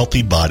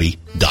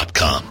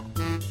shophealthybody.com.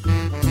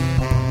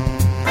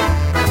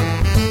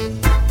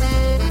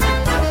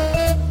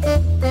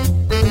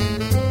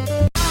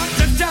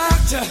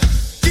 Doctor,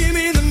 give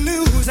me the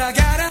news. I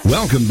gotta.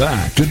 Welcome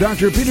back to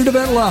Dr. Peter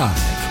DeVette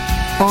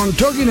Live on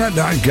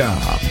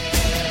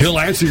today.The. He'll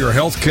answer your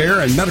health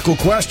care and medical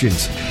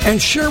questions and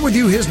share with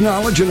you his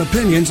knowledge and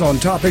opinions on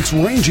topics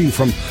ranging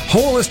from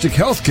holistic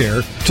health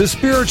care to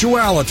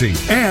spirituality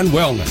and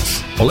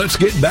wellness. Well, let's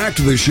get back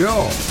to the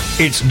show.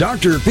 It's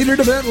Dr. Peter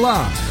DeVette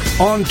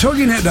Live on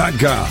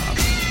today.The.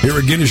 Here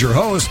again is your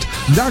host,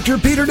 Dr.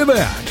 Peter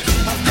DeVette.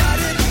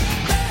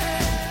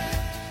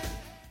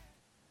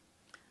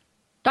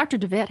 Dr.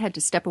 DeVette had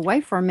to step away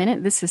for a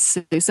minute. This is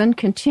Susan,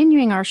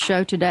 continuing our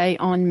show today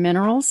on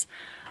minerals.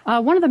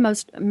 One of the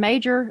most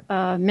major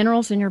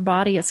minerals in your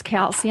body is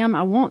calcium.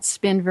 I won't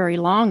spend very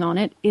long on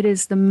it. It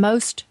is the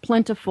most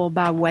plentiful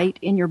by weight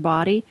in your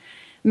body.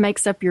 It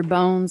makes up your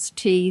bones,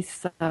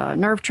 teeth,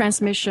 nerve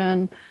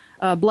transmission,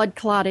 blood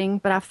clotting.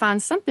 But I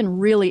find something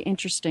really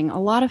interesting. A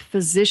lot of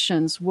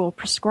physicians will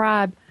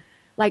prescribe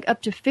like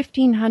up to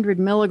 1,500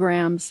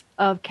 milligrams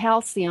of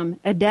calcium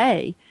a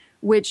day,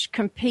 which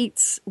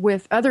competes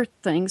with other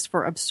things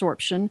for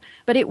absorption,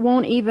 but it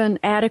won't even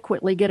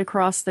adequately get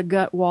across the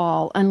gut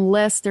wall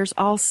unless there's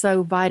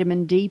also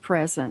vitamin D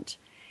present.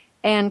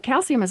 And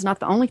calcium is not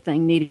the only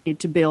thing needed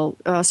to build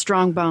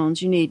strong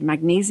bones. You need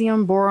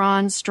magnesium,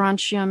 boron,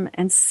 strontium,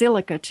 and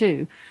silica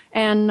too.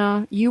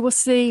 And you will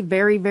see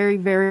very, very,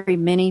 very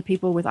many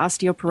people with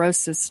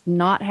osteoporosis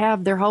not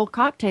have their whole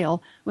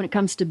cocktail when it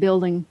comes to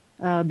building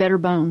better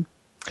bone.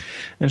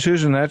 And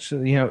Susan,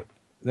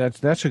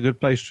 that's a good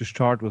place to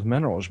start with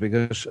minerals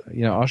because,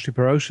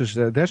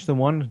 osteoporosis, that's the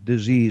one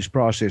disease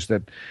process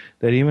that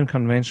even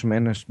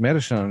conventional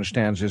medicine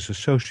understands is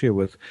associated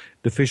with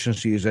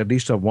deficiencies, at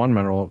least of one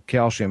mineral,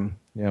 calcium,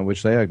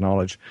 which they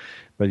acknowledge.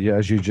 But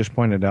as you just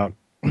pointed out,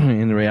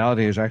 in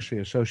reality is actually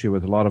associated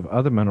with a lot of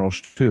other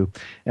minerals too.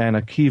 And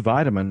a key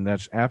vitamin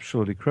that's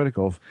absolutely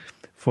critical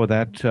for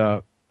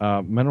that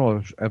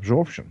mineral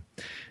absorption.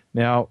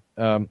 Now,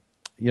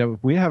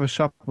 we have a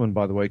supplement,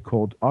 by the way,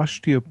 called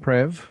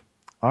Osteoprev.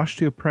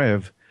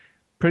 Osteoprev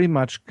pretty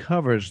much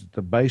covers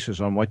the basis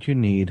on what you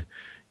need,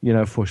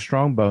 for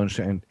strong bones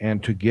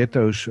and to get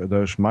those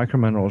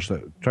microminerals,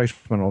 the trace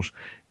minerals,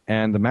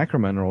 and the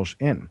macrominerals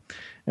in.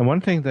 And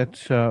one thing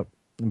that,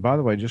 by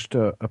the way, just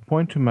a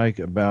point to make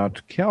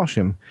about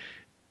calcium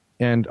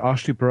and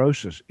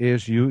osteoporosis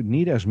is you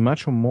need as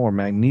much or more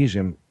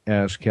magnesium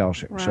as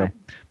calcium. Right. So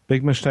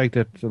big mistake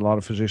that a lot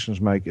of physicians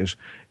make is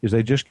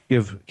they just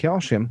give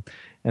calcium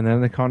and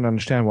then they can't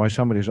understand why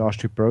somebody's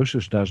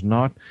osteoporosis does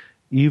not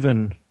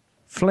even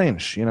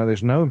flinch.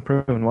 There's no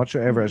improvement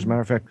whatsoever. As a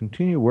matter of fact,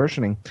 continue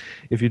worsening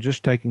if you're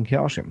just taking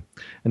calcium.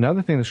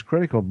 Another thing that's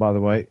critical, by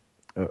the way,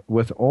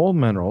 with all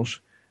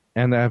minerals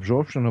and the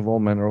absorption of all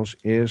minerals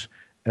is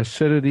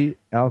acidity,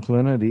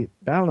 alkalinity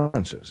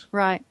balances.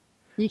 Right.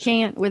 You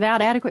can't,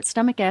 without adequate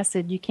stomach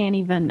acid, you can't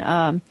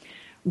even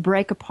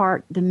break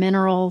apart the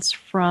minerals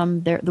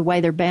from the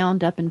way they're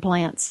bound up in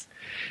plants.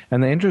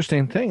 And the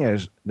interesting thing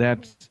is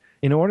that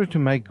in order to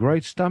make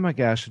great stomach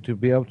acid to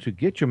be able to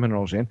get your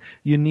minerals in,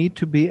 you need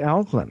to be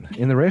alkaline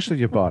in the rest of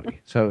your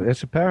body. So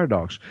it's a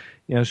paradox,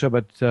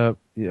 but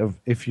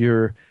if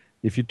you're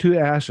too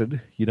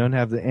acid, you don't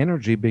have the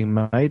energy being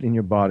made in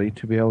your body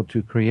to be able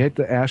to create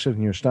the acid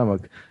in your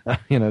stomach,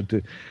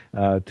 to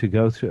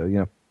go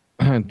through,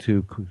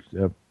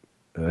 to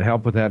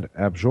help with that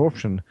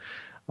absorption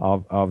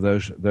of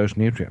those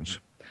nutrients.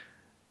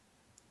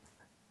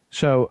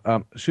 So,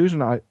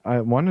 Susan,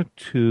 I wanted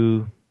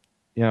to,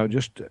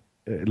 just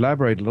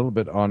elaborate a little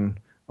bit on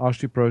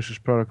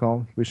osteoporosis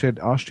protocol. We said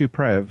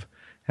Osteoprev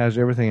has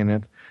everything in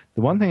it.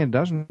 The one thing it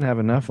doesn't have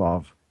enough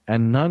of,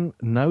 and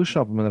no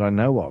supplement that I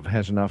know of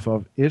has enough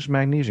of, is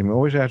magnesium. You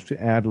always have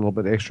to add a little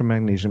bit extra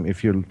magnesium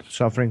if you're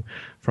suffering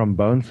from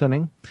bone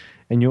thinning.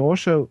 And you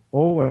also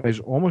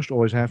almost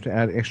always have to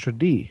add extra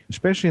D,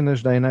 especially in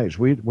this day and age.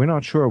 We're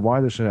not sure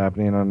why this is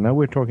happening, and I know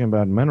we're talking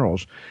about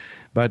minerals,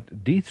 but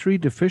D3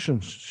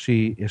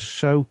 deficiency is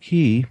so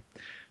key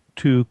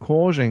to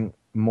causing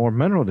more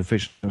mineral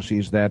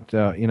deficiencies that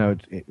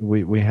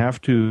we have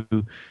to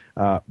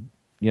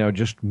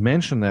just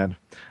mention that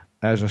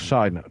as a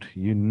side note.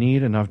 You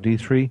need enough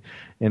D3,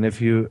 and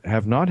if you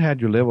have not had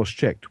your levels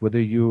checked,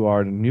 whether you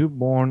are a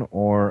newborn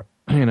or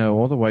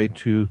all the way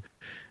to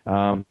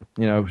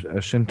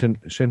a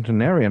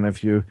centenarian,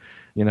 if you're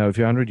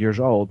 100 years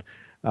old,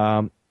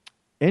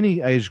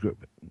 any age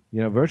group,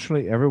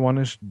 virtually everyone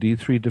is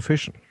D3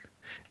 deficient.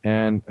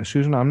 And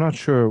Susan, I'm not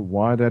sure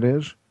why that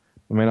is.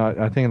 I mean,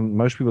 I think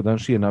most people don't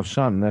see enough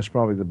sun. And that's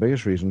probably the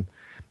biggest reason.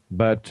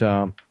 But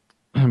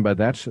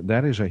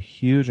that is a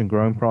huge and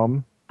growing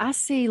problem. I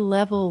see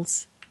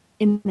levels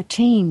in the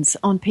teens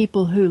on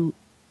people who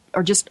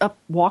are just up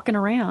walking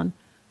around.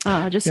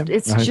 It's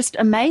just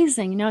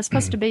amazing. It's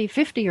supposed to be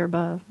 50 or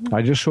above.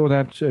 I just saw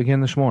that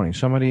again this morning.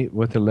 Somebody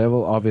with a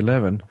level of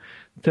 11.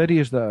 30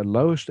 is the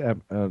lowest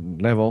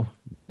level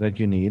that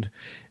you need.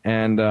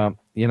 And,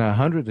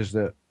 100 is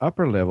the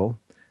upper level.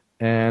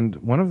 And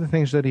one of the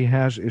things that he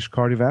has is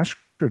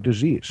cardiovascular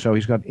disease. So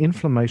he's got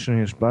inflammation in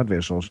his blood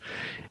vessels.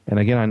 And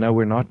again, I know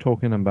we're not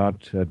talking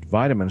about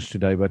vitamins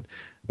today, but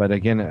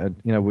again,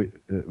 we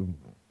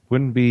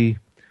wouldn't be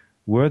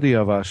worthy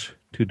of us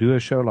to do a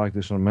show like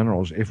this on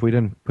minerals if we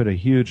didn't put a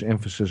huge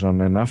emphasis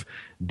on enough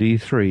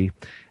D3.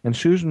 And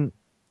Susan,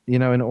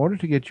 in order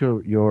to get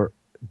your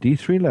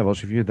D3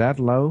 levels, if you're that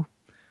low,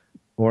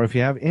 or if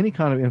you have any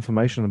kind of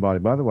inflammation in the body,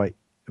 by the way,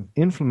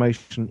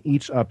 inflammation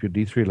eats up your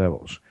D3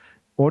 levels.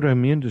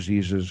 Autoimmune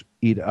diseases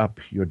eat up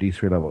your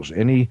D3 levels.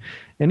 Any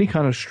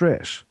kind of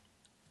stress.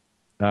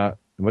 What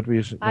were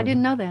you saying? I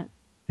didn't know that.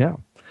 Yeah.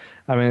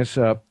 I mean, it's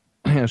so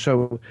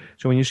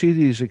when you see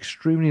these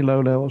extremely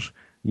low levels,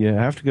 you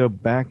have to go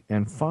back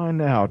and find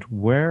out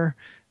where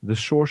the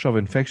source of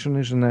infection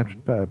is in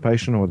that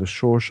patient, or the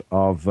source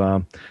of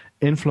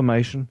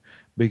inflammation,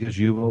 because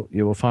you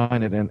will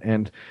find it.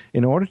 And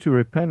in order to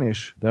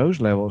replenish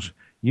those levels,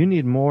 you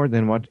need more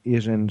than what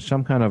is in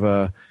some kind of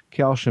a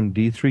calcium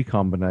D3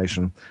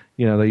 combination.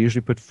 They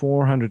usually put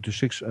 400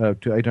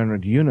 to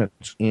 800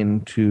 units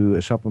into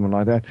a supplement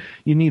like that.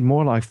 You need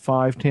more like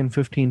 5, 10,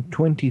 15,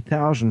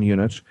 20,000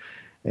 units.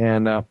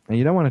 And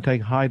you don't want to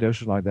take high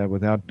doses like that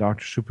without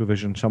doctor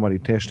supervision, somebody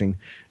testing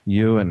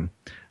you. And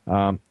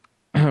so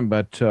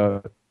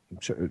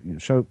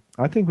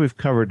I think we've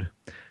covered,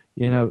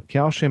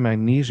 calcium,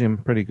 magnesium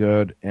pretty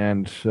good,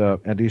 and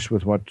at least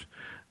with what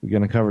we're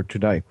going to cover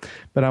today.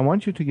 But I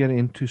want you to get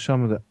into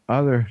some of the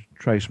other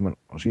trace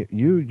minerals.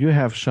 You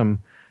have some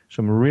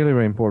really,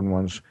 really important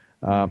ones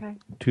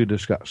to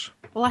discuss.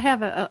 Well, I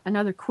have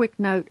another quick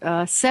note.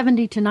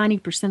 70 to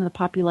 90% of the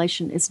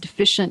population is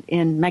deficient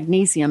in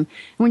magnesium.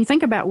 And when you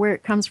think about where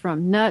it comes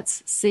from,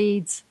 nuts,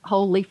 seeds,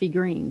 whole leafy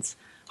greens,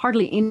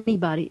 hardly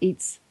anybody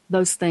eats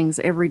those things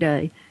every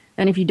day.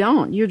 And if you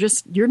don't,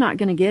 you're not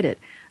going to get it.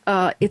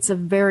 It's a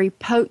very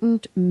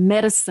potent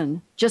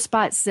medicine just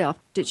by itself.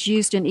 It's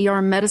used in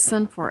ER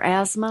medicine for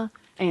asthma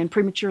and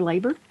premature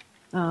labor.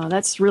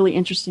 That's really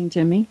interesting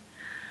to me.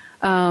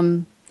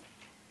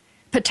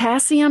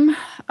 Potassium,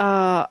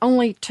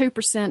 only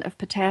 2% of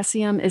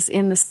potassium is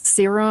in the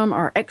serum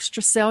or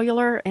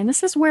extracellular, and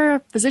this is where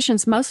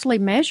physicians mostly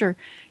measure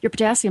your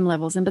potassium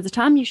levels. And by the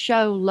time you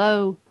show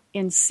low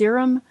in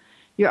serum,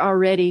 you're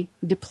already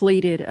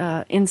depleted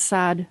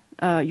inside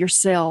your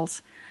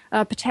cells.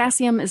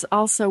 Potassium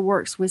also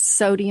works with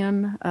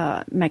sodium,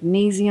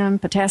 magnesium,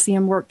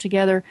 potassium work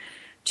together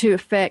to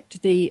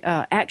affect the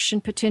action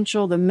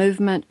potential, the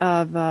movement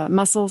of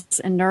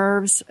muscles and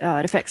nerves.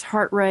 It affects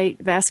heart rate,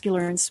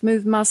 vascular and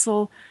smooth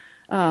muscle.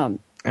 And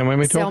when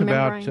we talk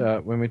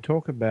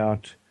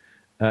about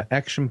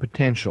action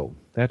potential,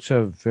 that's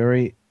a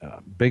very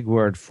big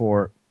word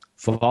for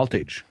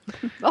voltage.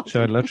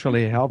 So it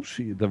literally helps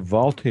you, the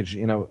voltage.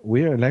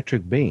 We're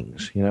electric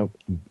beings. We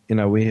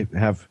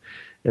have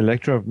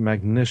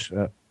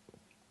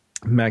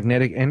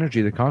magnetic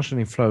energy that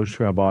constantly flows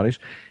through our bodies.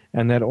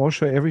 And that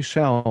also every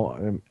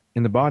cell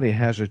in the body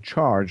has a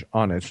charge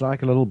on it. It's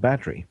like a little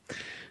battery.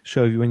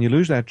 So when you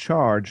lose that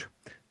charge,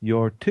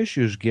 your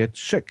tissues get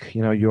sick.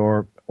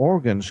 Your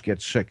organs get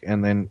sick,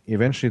 and then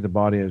eventually the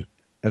body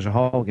as a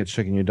whole gets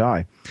sick and you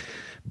die.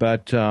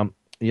 But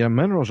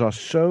minerals are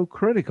so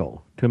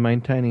critical to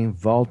maintaining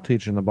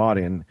voltage in the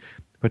body. And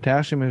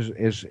potassium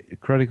is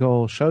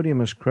critical,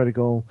 sodium is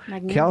critical,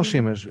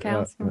 calcium is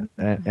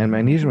and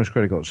magnesium is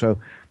critical. So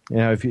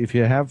if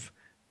you have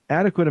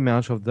adequate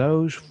amounts of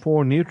those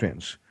four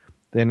nutrients,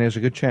 then there's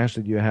a good chance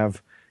that you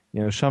have,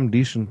 some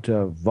decent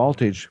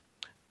voltage,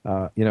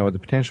 the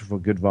potential for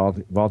good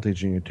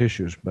voltage in your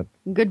tissues. But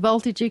good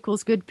voltage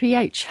equals good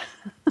pH.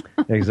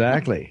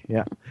 Exactly,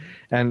 yeah.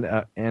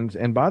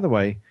 And by the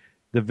way,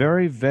 the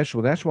very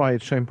vegetable, that's why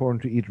it's so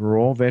important to eat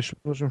raw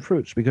vegetables and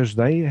fruits, because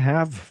they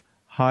have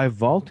high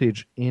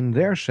voltage in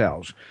their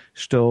cells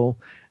still.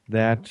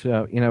 That,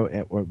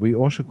 we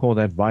also call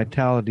that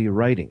vitality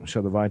rating.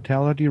 So the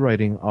vitality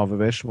rating of a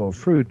vegetable or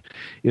fruit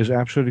is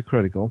absolutely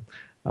critical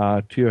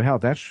to your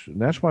health.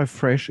 That's why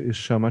fresh is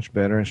so much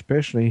better,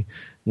 especially,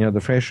 the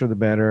fresher the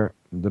better,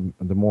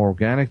 the more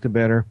organic the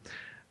better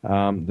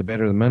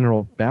the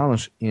mineral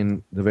balance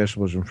in the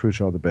vegetables and fruits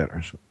are, the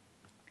better. So.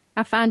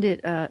 I find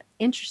it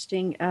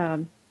interesting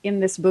in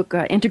this book,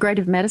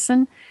 Integrative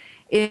Medicine.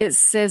 It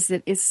says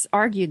that it's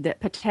argued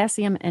that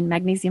potassium and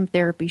magnesium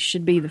therapy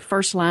should be the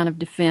first line of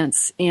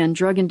defense in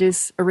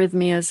drug-induced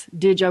arrhythmias,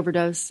 dig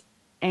overdose,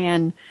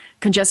 and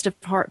congestive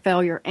heart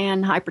failure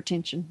and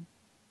hypertension.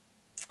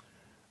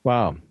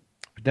 Wow.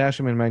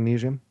 Potassium and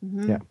magnesium?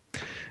 Mm-hmm. Yeah.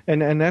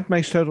 And that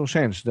makes total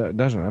sense,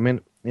 doesn't it? I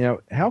mean,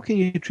 how can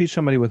you treat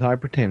somebody with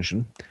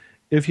hypertension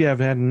if you have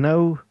had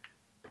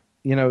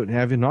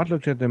have you not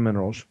looked at their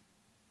minerals,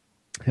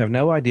 have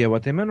no idea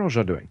what their minerals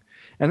are doing?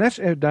 And that's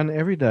done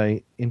every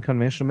day in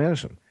conventional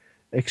medicine,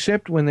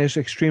 except when there's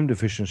extreme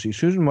deficiency.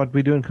 Susan, what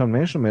we do in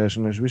conventional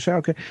medicine is we say,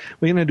 okay,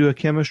 we're going to do a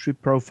chemistry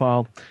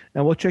profile,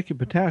 and we'll check your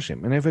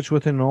potassium. And if it's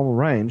within normal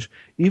range,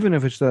 even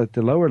if it's at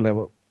the lower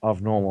level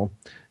of normal,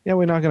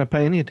 we're not going to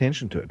pay any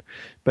attention to it.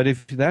 But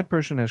if that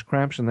person has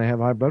cramps and they have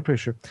high blood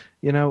pressure,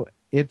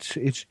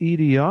 it's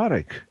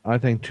idiotic, I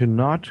think, to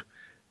not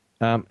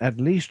at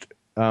least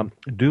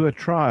do a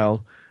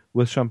trial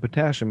with some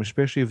potassium,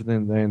 especially if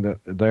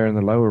they're in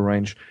the lower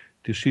range,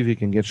 to see if you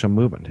can get some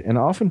movement. And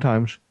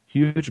oftentimes,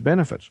 huge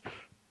benefits.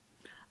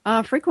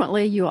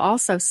 Frequently, you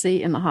also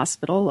see in the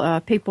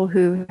hospital people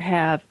who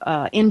have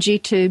NG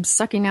tubes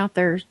sucking out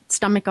their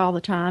stomach all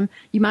the time.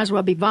 You might as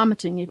well be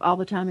vomiting all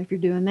the time if you're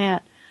doing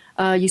that.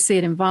 You see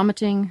it in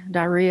vomiting,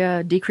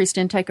 diarrhea, decreased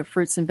intake of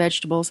fruits and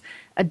vegetables.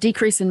 A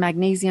decrease in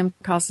magnesium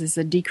causes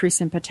a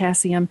decrease in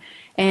potassium,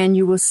 and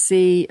you will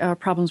see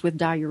problems with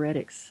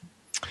diuretics.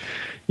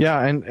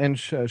 Yeah, and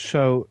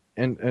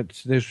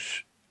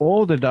there's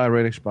all the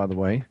diuretics, by the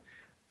way,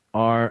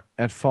 are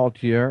at fault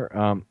here.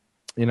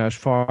 As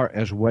far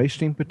as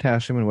wasting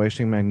potassium and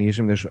wasting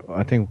magnesium, there's,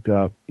 I think,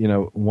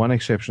 one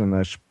exception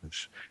that's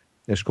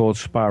called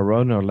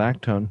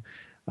spironolactone.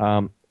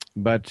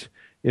 But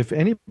if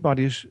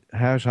anybody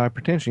has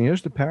hypertension,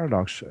 here's the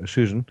paradox,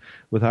 Susan,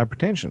 with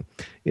hypertension,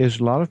 is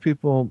a lot of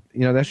people,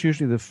 that's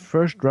usually the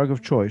first drug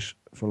of choice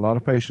for a lot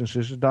of patients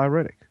is a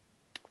diuretic.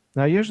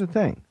 Now, here's the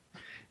thing.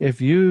 If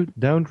you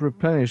don't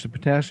replenish the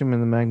potassium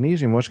and the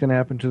magnesium, what's going to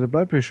happen to the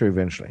blood pressure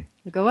eventually?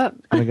 It'll go up.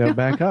 It's going to go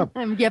back up.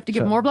 And you have to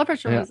give more blood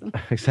pressure medicine.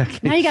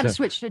 Exactly. Now you got to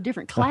switch to a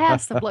different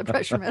class of blood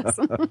pressure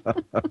medicine.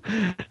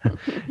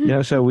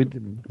 So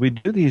we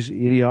do these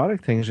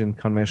idiotic things in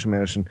conventional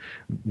medicine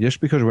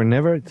just because we're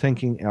never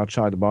thinking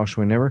outside the box.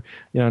 We're never,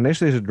 unless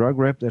there's a drug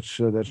rep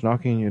that's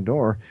knocking on your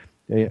door,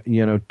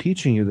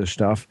 teaching you this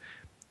stuff,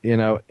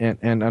 and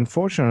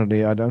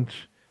unfortunately I don't.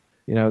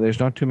 There's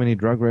not too many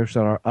drug reps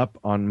that are up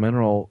on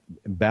mineral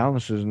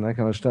balances and that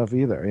kind of stuff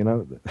either.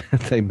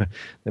 They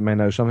may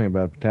know something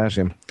about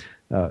potassium.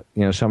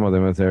 Some of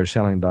them, if they're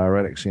selling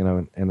diuretics,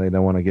 and they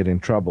don't want to get in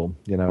trouble,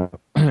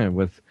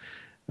 with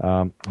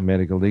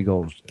medical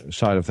legal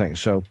side of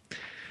things. So,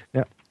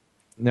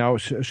 now,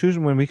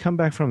 Susan, when we come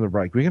back from the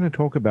break, we're going to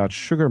talk about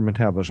sugar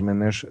metabolism, and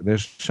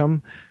there's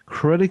some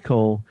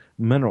critical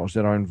minerals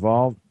that are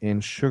involved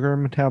in sugar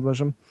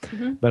metabolism.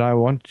 Mm-hmm. But I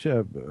want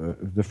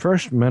the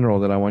first mineral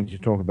that I want you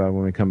to talk about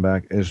when we come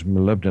back is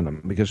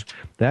molybdenum, because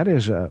that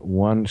is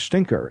one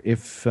stinker.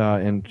 If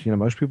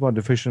most people are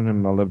deficient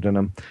in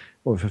molybdenum,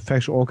 it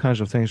affects all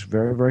kinds of things.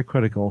 Very, very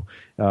critical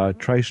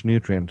trace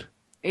nutrient.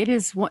 It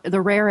is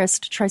the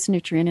rarest trace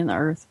nutrient in the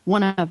earth.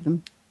 One of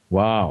them.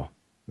 Wow.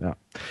 Yeah.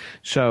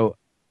 So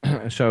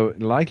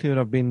likelihood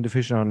of being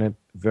deficient on it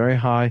very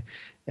high,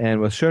 and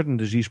with certain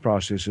disease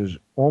processes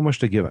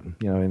almost a given.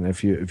 And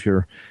if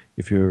you're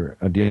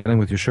dealing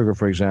with your sugar,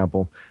 for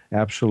example,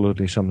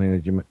 absolutely something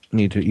that you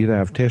need to either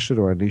have tested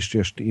or at least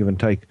just even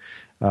take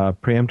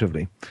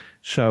preemptively.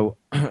 So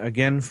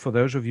again, for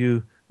those of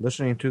you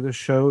listening to this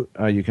show,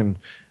 you can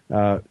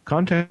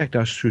contact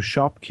us through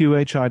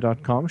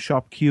shopqhi.com.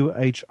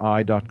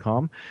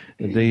 Shopqhi.com.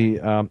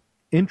 The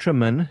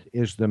Intramin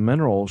is the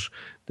minerals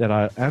that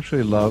I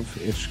absolutely love.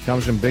 It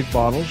comes in big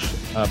bottles,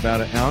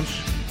 about an ounce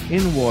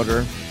in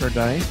water per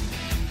day.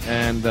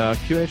 And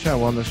QHI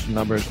Wellness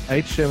number is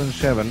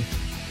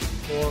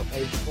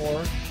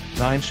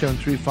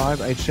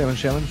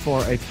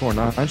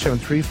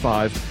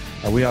 877-484-9735,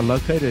 877-484-9735. We are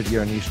located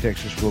here in East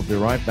Texas. We'll be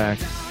right back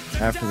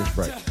after this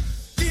break.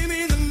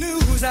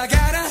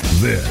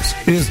 This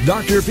is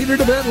Dr. Peter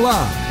DeVette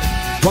Live.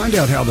 Find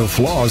out how the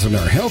flaws in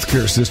our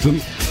healthcare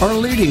system are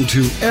leading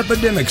to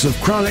epidemics of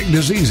chronic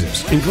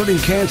diseases, including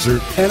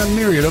cancer and a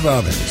myriad of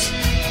others.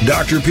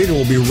 Dr. Peter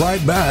will be right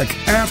back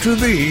after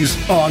these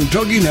on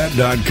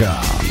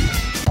toginet.com.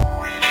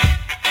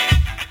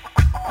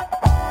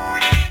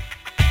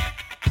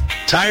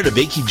 Tired of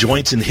achy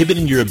joints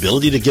inhibiting your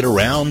ability to get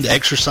around,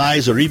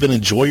 exercise, or even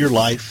enjoy your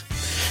life?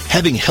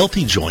 Having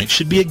healthy joints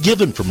should be a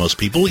given for most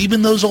people,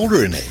 even those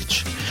older in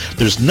age.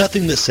 There's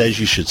nothing that says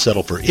you should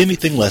settle for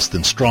anything less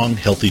than strong,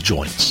 healthy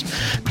joints.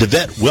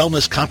 DeVette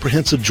Wellness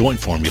Comprehensive Joint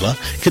Formula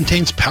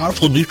contains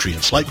powerful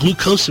nutrients like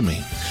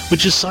glucosamine,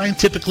 which is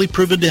scientifically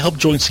proven to help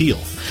joints heal.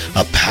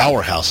 A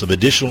powerhouse of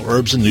additional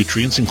herbs and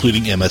nutrients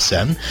including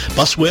MSM,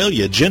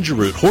 boswellia, ginger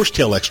root,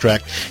 horsetail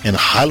extract, and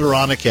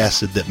hyaluronic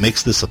acid that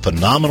makes this a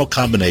phenomenal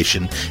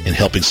combination in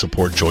helping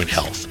support joint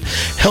health.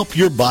 Help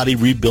your body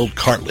rebuild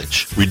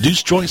cartilage,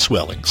 reduce joint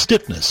swelling,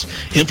 stiffness,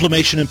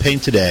 inflammation, and pain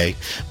today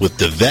with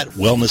DeVette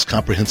Wellness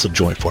Comprehensive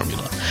Joint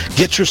Formula.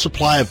 Get your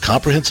supply of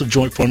Comprehensive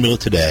Joint Formula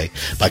today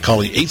by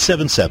calling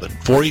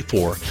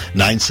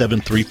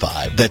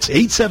 877-484-9735. That's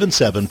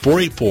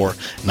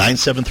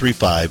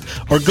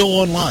 877-484-9735, or go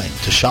online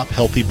to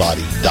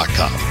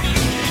shophealthybody.com.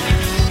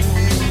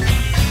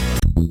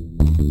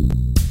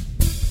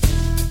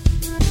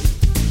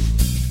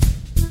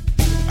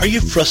 Are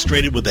you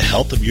frustrated with the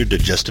health of your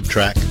digestive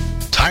tract?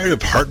 Tired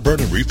of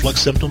heartburn and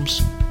reflux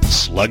symptoms?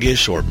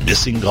 Sluggish or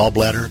missing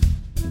gallbladder?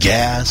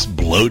 Gas,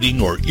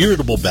 bloating, or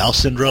irritable bowel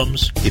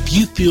syndromes? If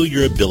you feel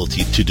your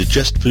ability to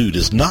digest food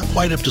is not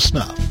quite up to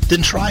snuff,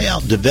 then try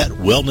out DeVette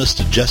Wellness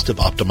Digestive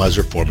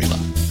Optimizer Formula.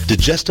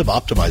 Digestive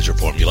Optimizer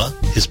Formula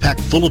is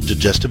packed full of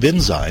digestive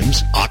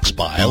enzymes, ox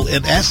bile,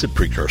 and acid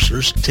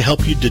precursors to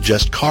help you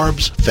digest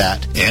carbs,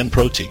 fat, and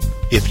protein.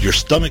 If your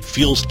stomach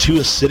feels too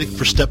acidic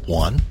for step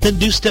 1, then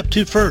do step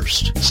 2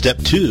 first. Step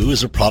 2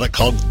 is a product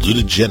called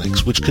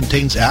Glutagenics, which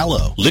contains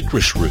aloe,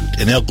 licorice root,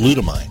 and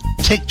L-glutamine.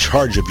 Take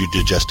charge of your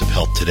digestive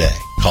health today.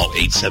 Call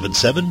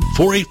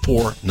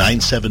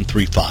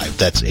 877-484-9735.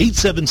 That's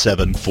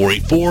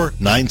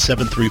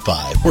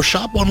 877-484-9735. Or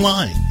shop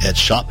online at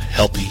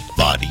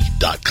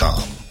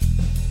shophealthybody.com.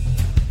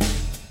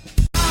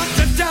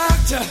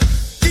 Doctor,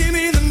 give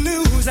me the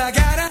news. I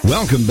gotta.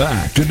 Welcome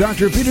back to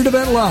Dr. Peter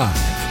DeVette Live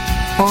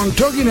on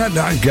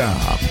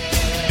today.The.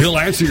 He'll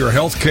answer your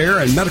health care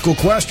and medical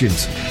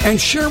questions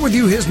and share with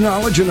you his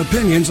knowledge and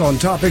opinions on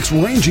topics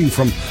ranging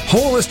from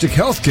holistic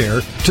health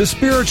care to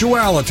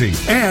spirituality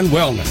and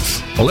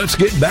wellness. Well, let's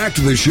get back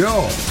to the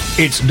show.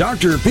 It's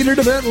Dr. Peter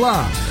DeVette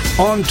Live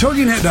on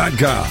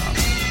today.The.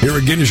 Here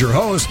again is your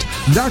host,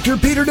 Dr.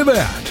 Peter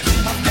DeVette.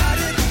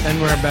 And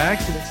we're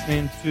back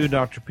listening to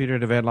Dr. Peter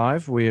DeVette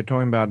Live. We are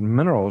talking about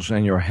minerals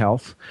in your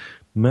health.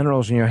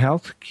 Minerals in your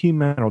health, key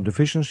mineral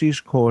deficiencies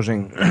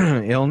causing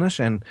illness.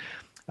 And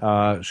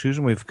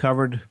Susan, we've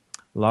covered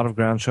a lot of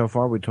ground so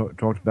far. We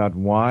talked about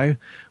why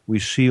we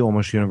see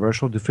almost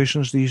universal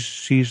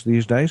deficiencies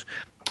these days.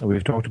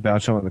 We've talked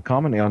about some of the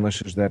common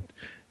illnesses that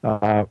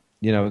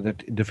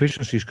that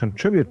deficiencies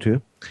contribute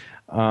to.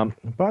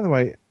 By the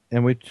way,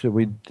 and we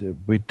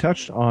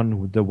touched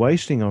on the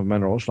wasting of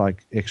minerals,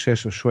 like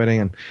excessive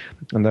sweating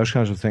and those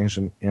kinds of things,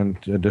 and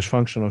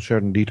dysfunction of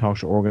certain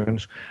detox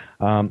organs.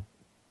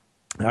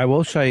 I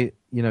will say,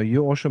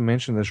 you also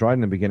mentioned this right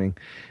in the beginning,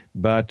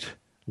 but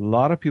a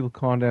lot of people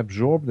can't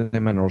absorb the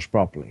minerals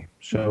properly.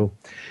 So,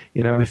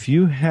 if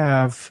you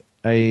have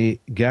a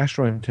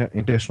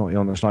gastrointestinal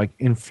illness like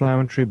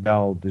inflammatory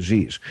bowel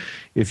disease,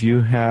 if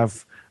you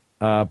have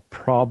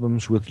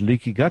problems with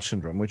leaky gut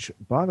syndrome, which,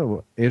 by the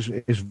way, is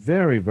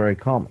very, very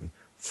common,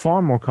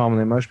 far more common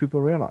than most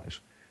people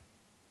realize.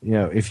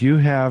 If you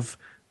have,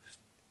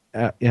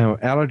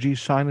 allergies,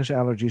 sinus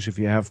allergies, if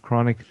you have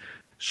chronic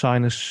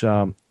sinus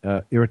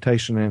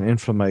irritation and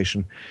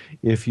inflammation,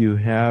 if you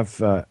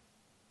have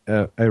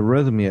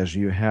arrhythmias,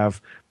 you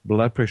have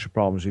blood pressure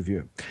problems,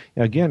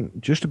 again,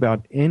 just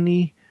about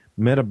any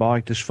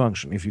metabolic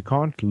dysfunction, if you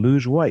can't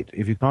lose weight,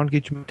 if you can't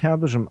get your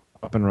metabolism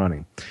up and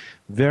running,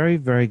 very,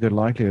 very good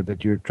likelihood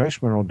that you're trace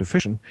mineral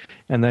deficient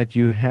and that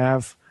you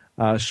have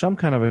some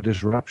kind of a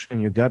disruption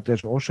in your gut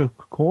that's also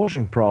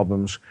causing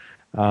problems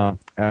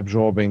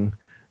absorbing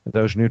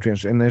those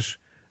nutrients. And there's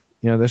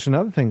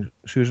another thing,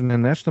 Susan,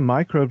 and that's the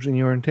microbes in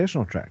your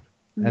intestinal tract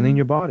and in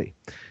your body.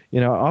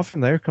 Often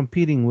they're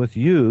competing with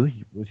you,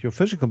 with your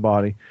physical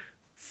body,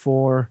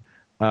 for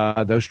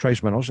those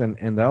trace minerals,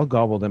 and they'll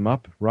gobble them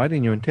up right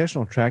in your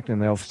intestinal tract, and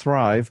they'll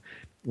thrive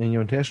in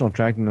your intestinal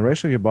tract, and the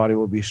rest of your body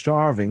will be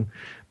starving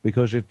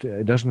because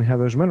it doesn't have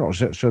those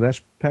minerals. So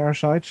that's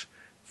parasites,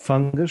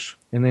 fungus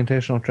in the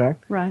intestinal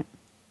tract. Right.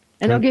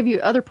 And they'll give you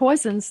other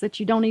poisons that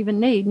you don't even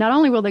need. Not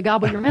only will they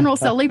gobble your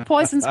minerals, they'll leave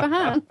poisons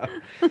behind.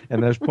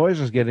 And those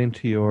poisons get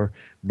into your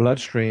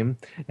bloodstream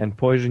and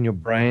poison your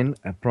brain.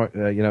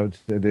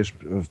 There's,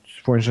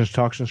 for instance,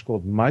 toxins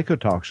called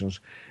mycotoxins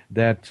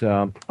that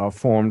are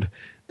formed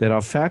that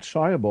are fat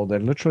soluble,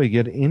 that literally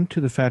get into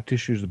the fat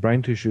tissues, the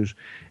brain tissues,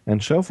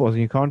 and so forth.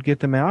 And you can't get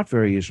them out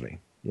very easily,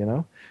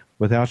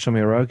 without some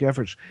heroic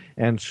efforts.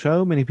 And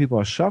so many people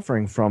are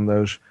suffering from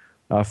those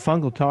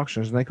fungal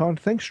toxins, and they can't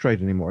think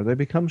straight anymore. They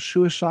become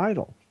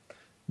suicidal,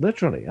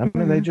 literally. I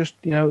mean, they just,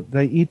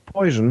 they eat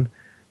poison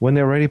when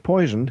they're already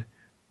poisoned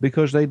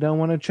because they don't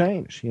want to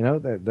change.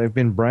 They've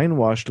been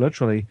brainwashed,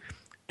 literally,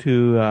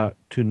 to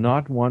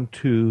not want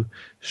to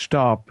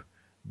stop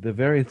the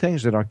very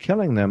things that are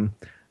killing them,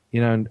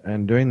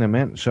 and doing them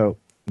in. So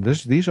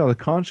these are the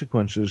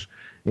consequences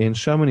in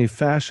so many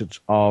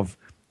facets of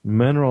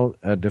mineral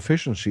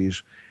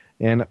deficiencies.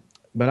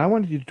 But I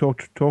wanted you to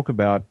talk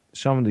about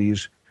some of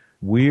these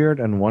weird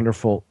and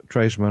wonderful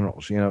trace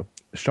minerals,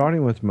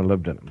 starting with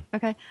molybdenum.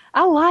 Okay.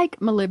 I like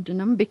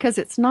molybdenum because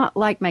it's not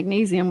like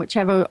magnesium, which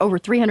have over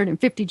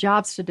 350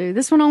 jobs to do.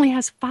 This one only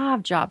has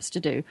 5 jobs to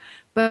do.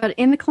 But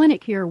in the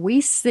clinic here,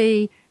 we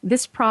see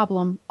this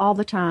problem all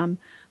the time.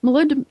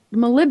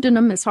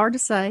 Molybdenum, is hard to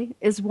say,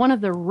 is one of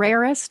the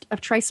rarest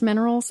of trace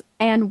minerals.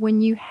 And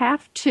when you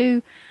have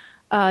to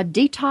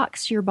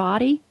detox your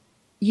body,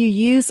 you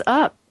use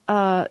up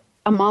a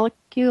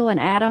molecule, an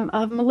atom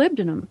of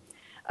molybdenum.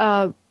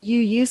 You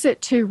use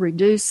it to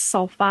reduce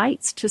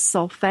sulfites to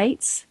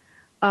sulfates.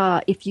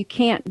 If you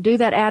can't do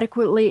that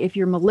adequately, if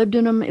your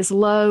molybdenum is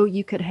low,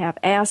 you could have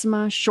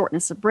asthma,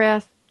 shortness of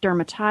breath,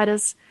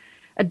 dermatitis,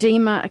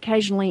 edema,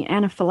 occasionally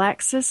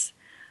anaphylaxis.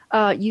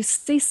 You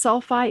see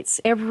sulfites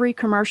every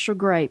commercial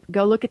grape.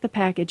 Go look at the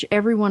package.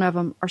 Every one of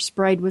them are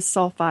sprayed with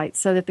sulfites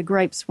so that the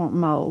grapes won't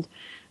mold.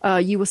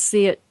 You will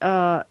see it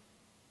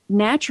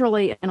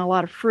naturally in a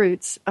lot of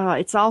fruits.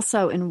 It's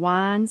also in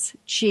wines,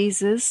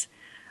 cheeses.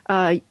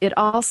 It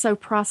also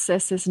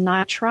processes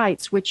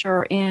nitrites, which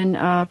are in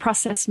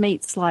processed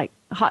meats like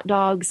hot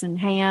dogs and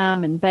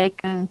ham and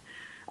bacon.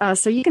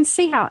 So you can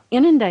see how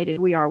inundated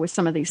we are with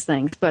some of these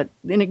things, but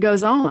then it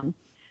goes on.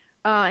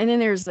 And then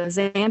there's the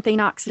xanthine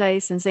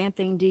oxidase and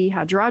xanthine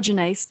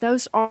dehydrogenase.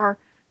 Those are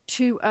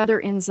 2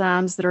 other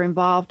enzymes that are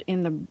involved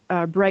in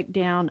the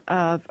breakdown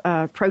of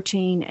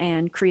protein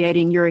and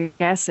creating uric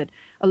acid.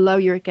 A low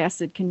uric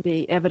acid can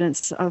be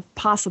evidence of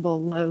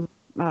possible low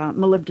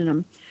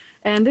molybdenum.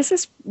 And this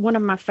is one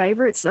of my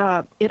favorites.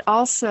 It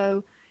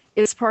also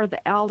is part of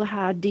the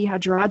aldehyde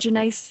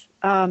dehydrogenase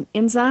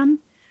enzyme.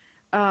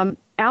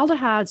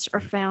 Aldehydes are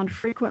found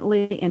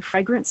frequently in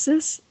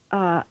fragrances,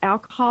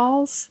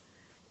 alcohols,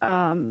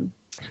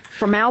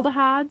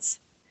 formaldehydes.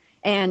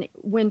 And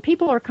when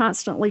people are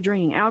constantly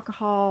drinking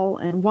alcohol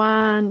and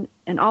wine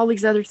and all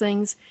these other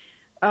things,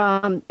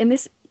 and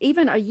this,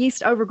 even a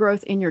yeast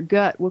overgrowth in your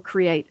gut will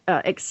create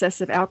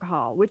excessive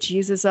alcohol, which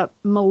uses up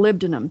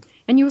molybdenum.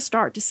 And you will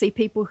start to see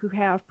people who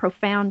have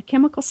profound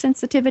chemical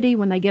sensitivity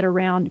when they get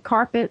around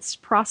carpets,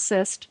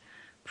 processed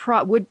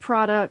wood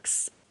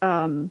products,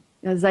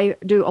 as they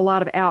do a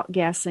lot of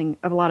outgassing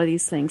of a lot of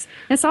these things.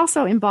 It's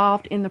also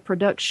involved in the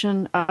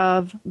production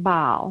of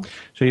bile.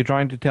 So you're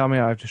trying to tell me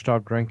I have to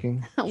stop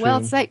drinking?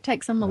 Well,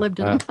 take some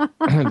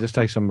molybdenum. Just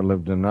take some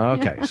molybdenum.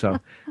 Okay,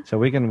 so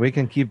we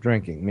can keep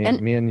drinking,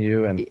 me and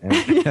you, and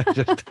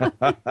just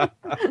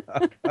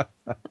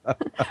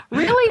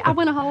Really, I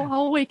went a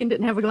whole week and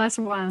didn't have a glass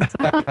of wine.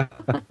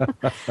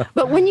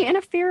 But when you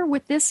interfere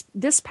with this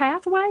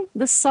pathway,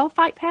 this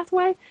sulfite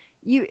pathway,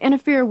 you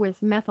interfere with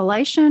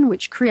methylation,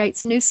 which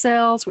creates new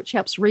cells, which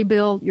helps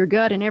rebuild your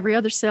gut and every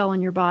other cell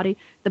in your body.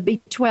 The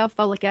B12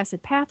 folic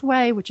acid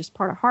pathway, which is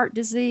part of heart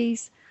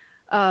disease.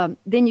 Then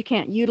you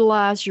can't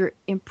utilize your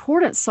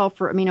important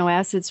sulfur amino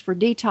acids for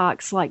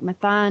detox, like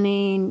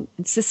methionine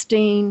and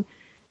cysteine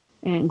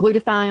and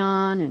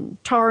glutathione and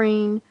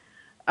taurine.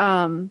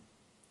 And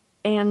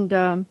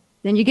then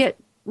you get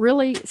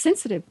really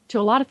sensitive to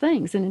a lot of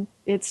things, and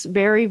it's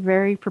very,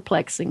 very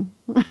perplexing.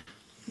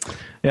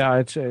 Yeah,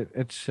 it's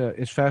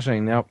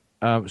fascinating. Now,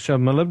 so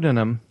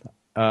molybdenum,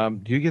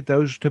 do you get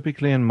those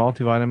typically in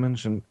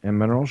multivitamins and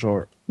minerals,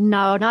 or?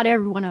 No, not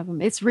every one of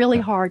them. It's really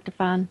hard to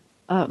find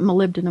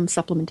molybdenum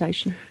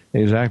supplementation.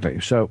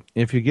 Exactly. So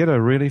if you get a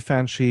really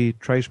fancy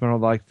trace mineral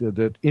like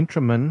the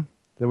Intramin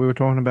that we were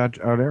talking about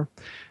earlier,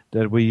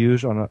 that we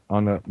use on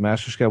a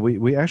master scale,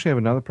 we actually have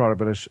another product,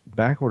 but it's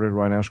back ordered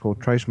right now. It's called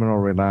Trace Mineral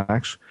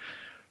Relax,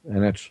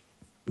 and it's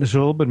a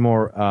little bit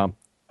more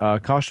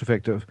cost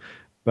effective.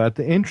 But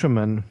the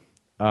Intramin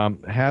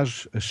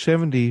has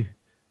 70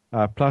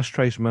 plus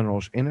trace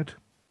minerals in it,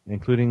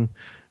 including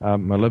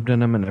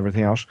molybdenum and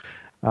everything else.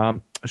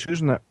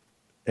 Susan,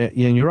 and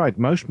you're right,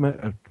 most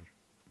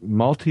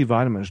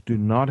multivitamins do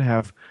not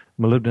have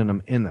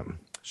molybdenum in them.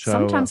 So,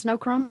 sometimes no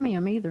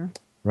chromium either.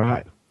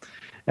 Right.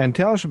 And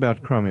tell us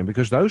about chromium,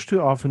 because those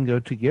two often go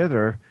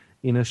together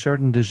in a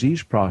certain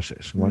disease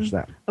process. What's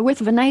that? With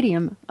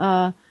vanadium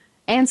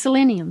and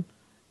selenium,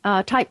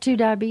 type 2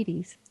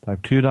 diabetes.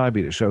 Type 2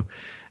 diabetes. So,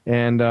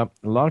 and a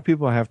lot of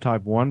people have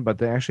type 1, but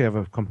they actually have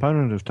a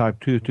component of type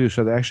 2 too,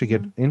 so they actually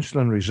get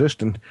insulin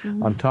resistant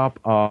on top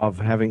of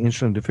having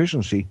insulin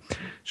deficiency.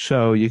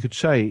 So you could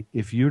say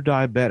if you're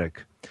diabetic,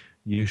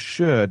 you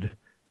should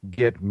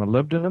get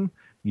molybdenum,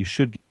 you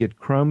should get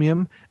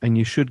chromium, and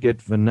you should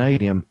get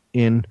vanadium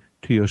into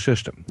your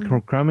system.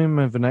 Chromium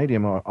and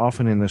vanadium are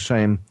often in the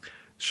same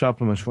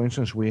supplements. For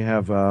instance, we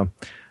have a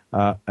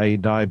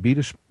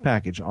diabetes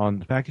package on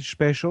the package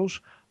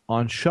specials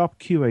on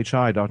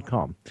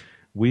shopqhi.com.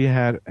 We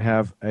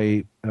have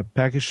a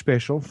package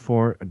special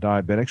for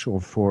diabetics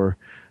or for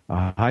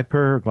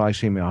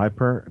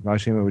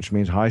hyperglycemia, which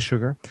means high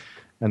sugar,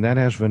 and that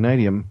has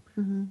vanadium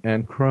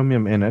and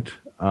chromium in it.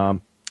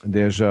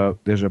 There's a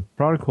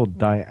product called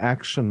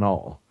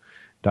diaxanol.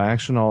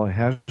 Diaxanol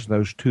has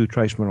those two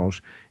trace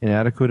minerals in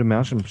adequate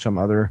amounts, and some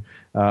other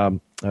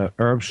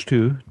herbs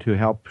too to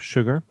help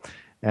sugar.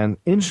 And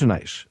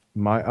insulase,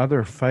 my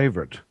other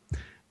favorite,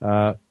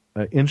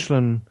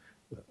 insulin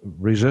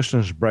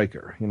resistance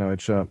breaker. You know,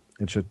 it's a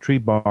tree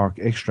bark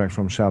extract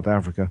from South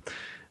Africa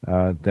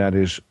that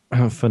is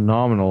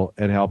phenomenal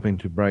at helping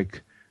to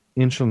break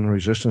insulin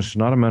resistance. It's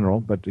not a mineral,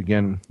 but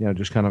again, you know,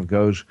 just kind of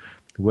goes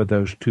with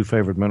those two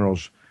favorite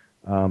minerals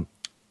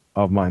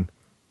of mine.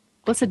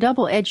 Well, it's a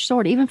double-edged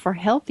sword. Even for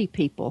healthy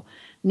people,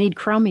 need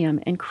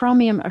chromium, and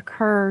chromium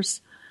occurs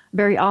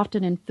very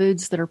often in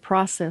foods that are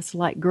processed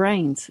like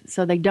grains,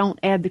 so they don't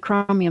add the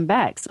chromium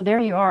back. So there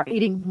you are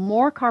eating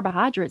more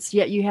carbohydrates,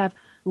 yet you have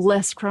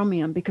less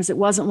chromium because it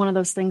wasn't one of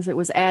those things that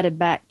was added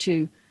back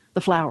to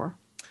the flour.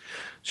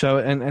 So,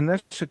 and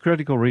that's a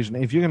critical reason.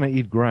 If you're going to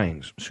eat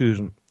grains,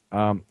 Susan,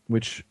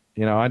 which,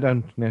 you know, I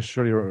don't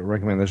necessarily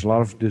recommend. There's a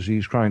lot of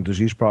chronic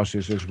disease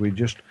processes. We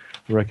just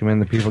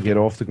recommend that people get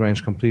off the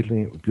grains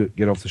completely,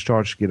 get off the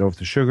starch, get off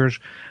the sugars,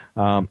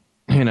 you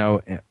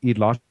know, eat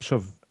lots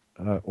of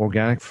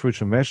organic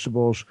fruits and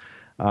vegetables.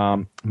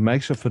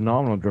 Makes a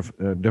phenomenal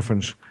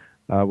difference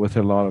with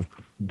a lot of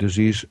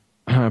disease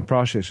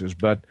processes.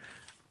 But,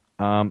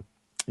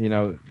 you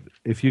know,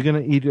 if you're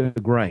going to eat a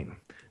grain,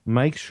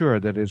 make sure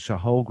that it's a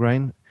whole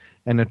grain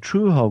and a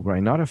true whole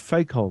grain, not a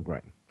fake whole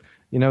grain.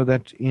 You know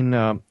that in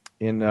the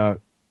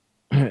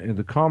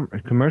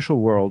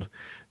commercial world,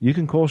 you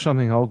can call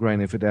something whole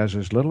grain if it has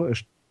as little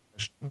as,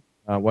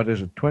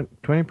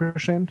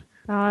 20%?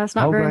 That's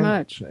not very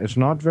much. It's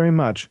not very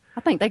much.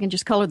 I think they can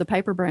just color the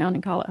paper brown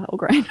and call it whole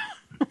grain.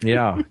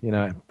 Yeah,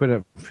 put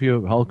a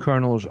few whole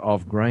kernels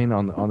of grain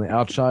on the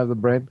outside of the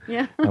bread.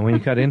 Yeah. And when you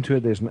cut into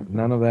it, there's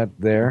none of that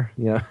there.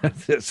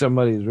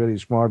 Somebody is really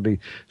smartly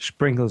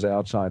sprinkles the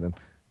outside. And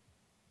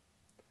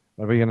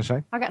what were you going to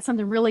say? I got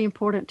something really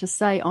important to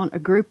say on a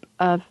group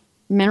of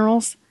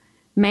minerals.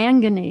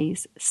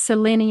 Manganese,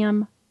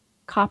 selenium,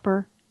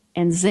 copper,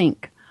 and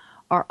zinc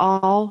are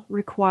all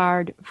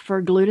required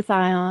for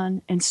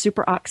glutathione and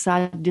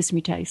superoxide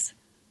dismutase.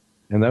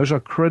 And those are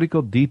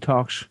critical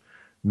detox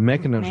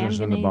mechanisms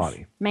in the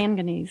body.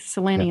 Manganese,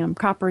 selenium,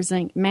 copper,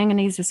 zinc.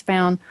 Manganese is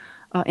found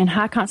in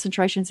high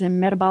concentrations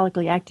in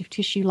metabolically active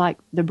tissue like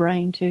the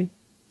brain, too.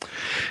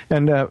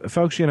 And,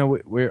 folks,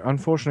 we're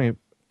unfortunately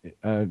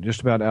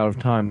just about out of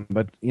time.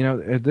 But,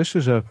 this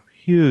is a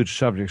huge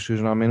subject,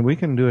 Susan. I mean, we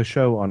can do a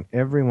show on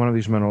every one of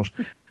these minerals.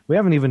 We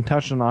haven't even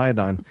touched on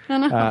iodine.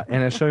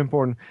 And it's so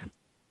important.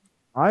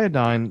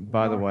 Iodine,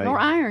 by the way. Or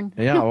iron.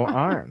 Yeah, or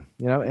iron.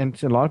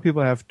 And a lot of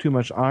people have too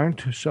much iron.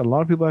 A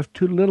lot of people have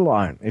too little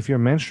iron. If you're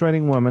a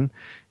menstruating woman,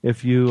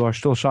 if you are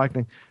still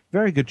cycling,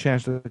 very good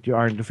chance that you're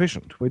iron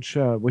deficient, which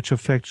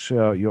affects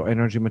your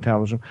energy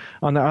metabolism.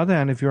 On the other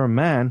hand, if you're a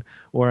man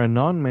or a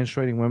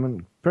non-menstruating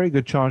woman, very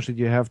good chance that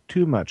you have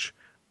too much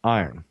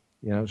iron.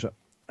 So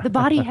the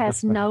body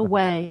has no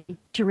way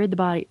to rid the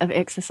body of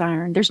excess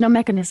iron. There's no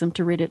mechanism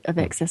to rid it of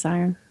excess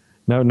iron.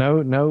 No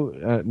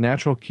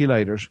natural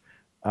chelators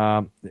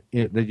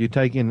that you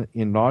take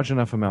in large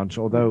enough amounts.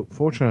 Although,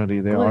 fortunately,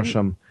 there are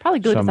some probably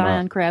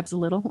glutathione crabs a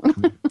little.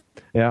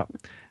 Yeah,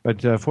 but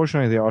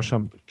fortunately, there are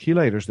some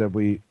chelators that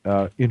we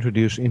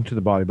introduce into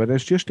the body. But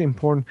it's just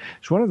important.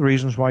 It's one of the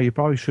reasons why you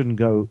probably shouldn't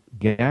go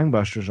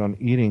gangbusters on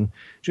eating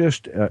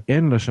just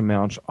endless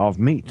amounts of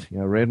meat,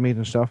 red meat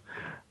and stuff.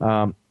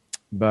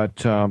 But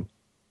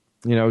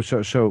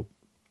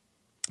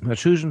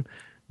Susan,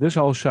 this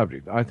whole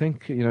subject, I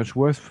think, it's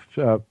worth,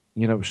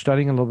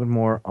 studying a little bit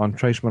more on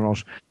trace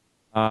minerals.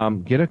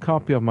 Get a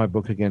copy of my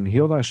book again,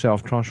 Heal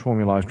Thyself, Transform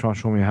Your Life,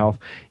 Transform Your Health.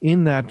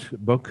 In that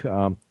book,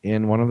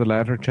 in one of the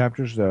latter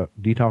chapters, the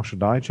Detox or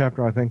Diet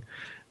chapter, I think,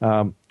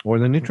 or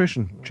the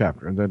nutrition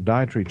chapter, the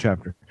dietary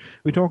chapter,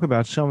 we talk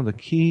about some of the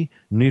key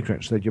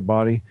nutrients that your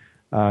body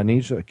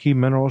needs, key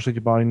minerals that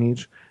your body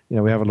needs.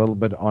 We have a little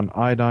bit on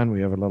iodine, we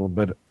have a little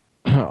bit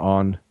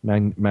on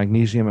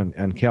magnesium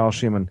and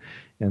calcium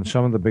and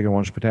some of the bigger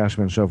ones,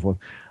 potassium and so forth.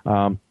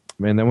 And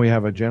then we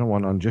have a general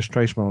one on just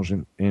trace minerals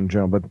in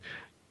general. But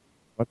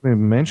what we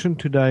mentioned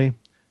today,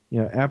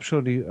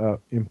 absolutely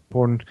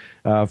important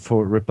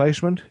for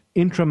replacement.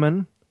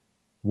 Intramin,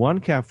 1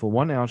 capsule,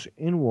 1 ounce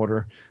in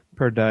water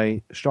per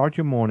day. Start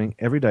your morning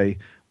every day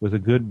with a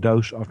good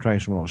dose of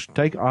trace minerals.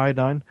 Take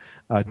iodine,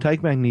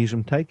 take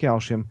magnesium, take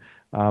calcium.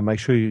 Make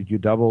sure you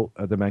double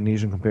the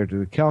magnesium compared to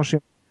the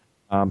calcium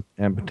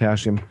and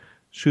potassium.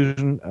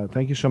 Susan,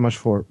 thank you so much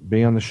for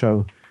being on the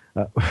show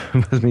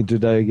with me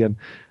today again.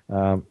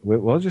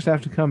 We'll just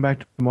have to come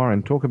back tomorrow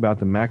and talk about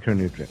the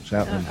macronutrients.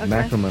 Okay.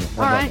 Macrominerals.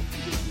 All right.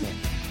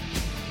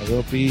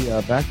 We'll be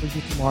back with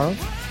you tomorrow.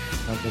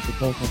 We'll be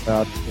talking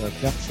about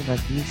calcium,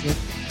 magnesium,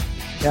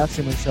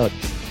 calcium, and sodium.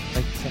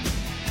 Thank you so much.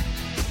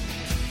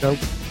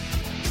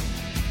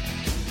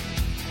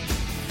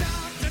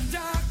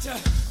 Doctor,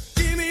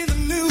 give me the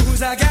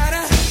news. I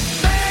gotta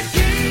make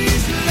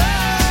peace,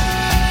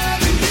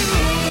 loving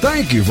you.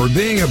 Thank you for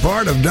being a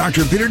part of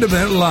Dr. Peter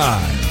DeVette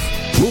Live.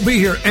 We'll be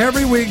here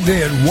every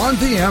weekday at 1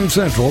 p.m.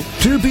 Central,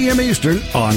 2 p.m. Eastern on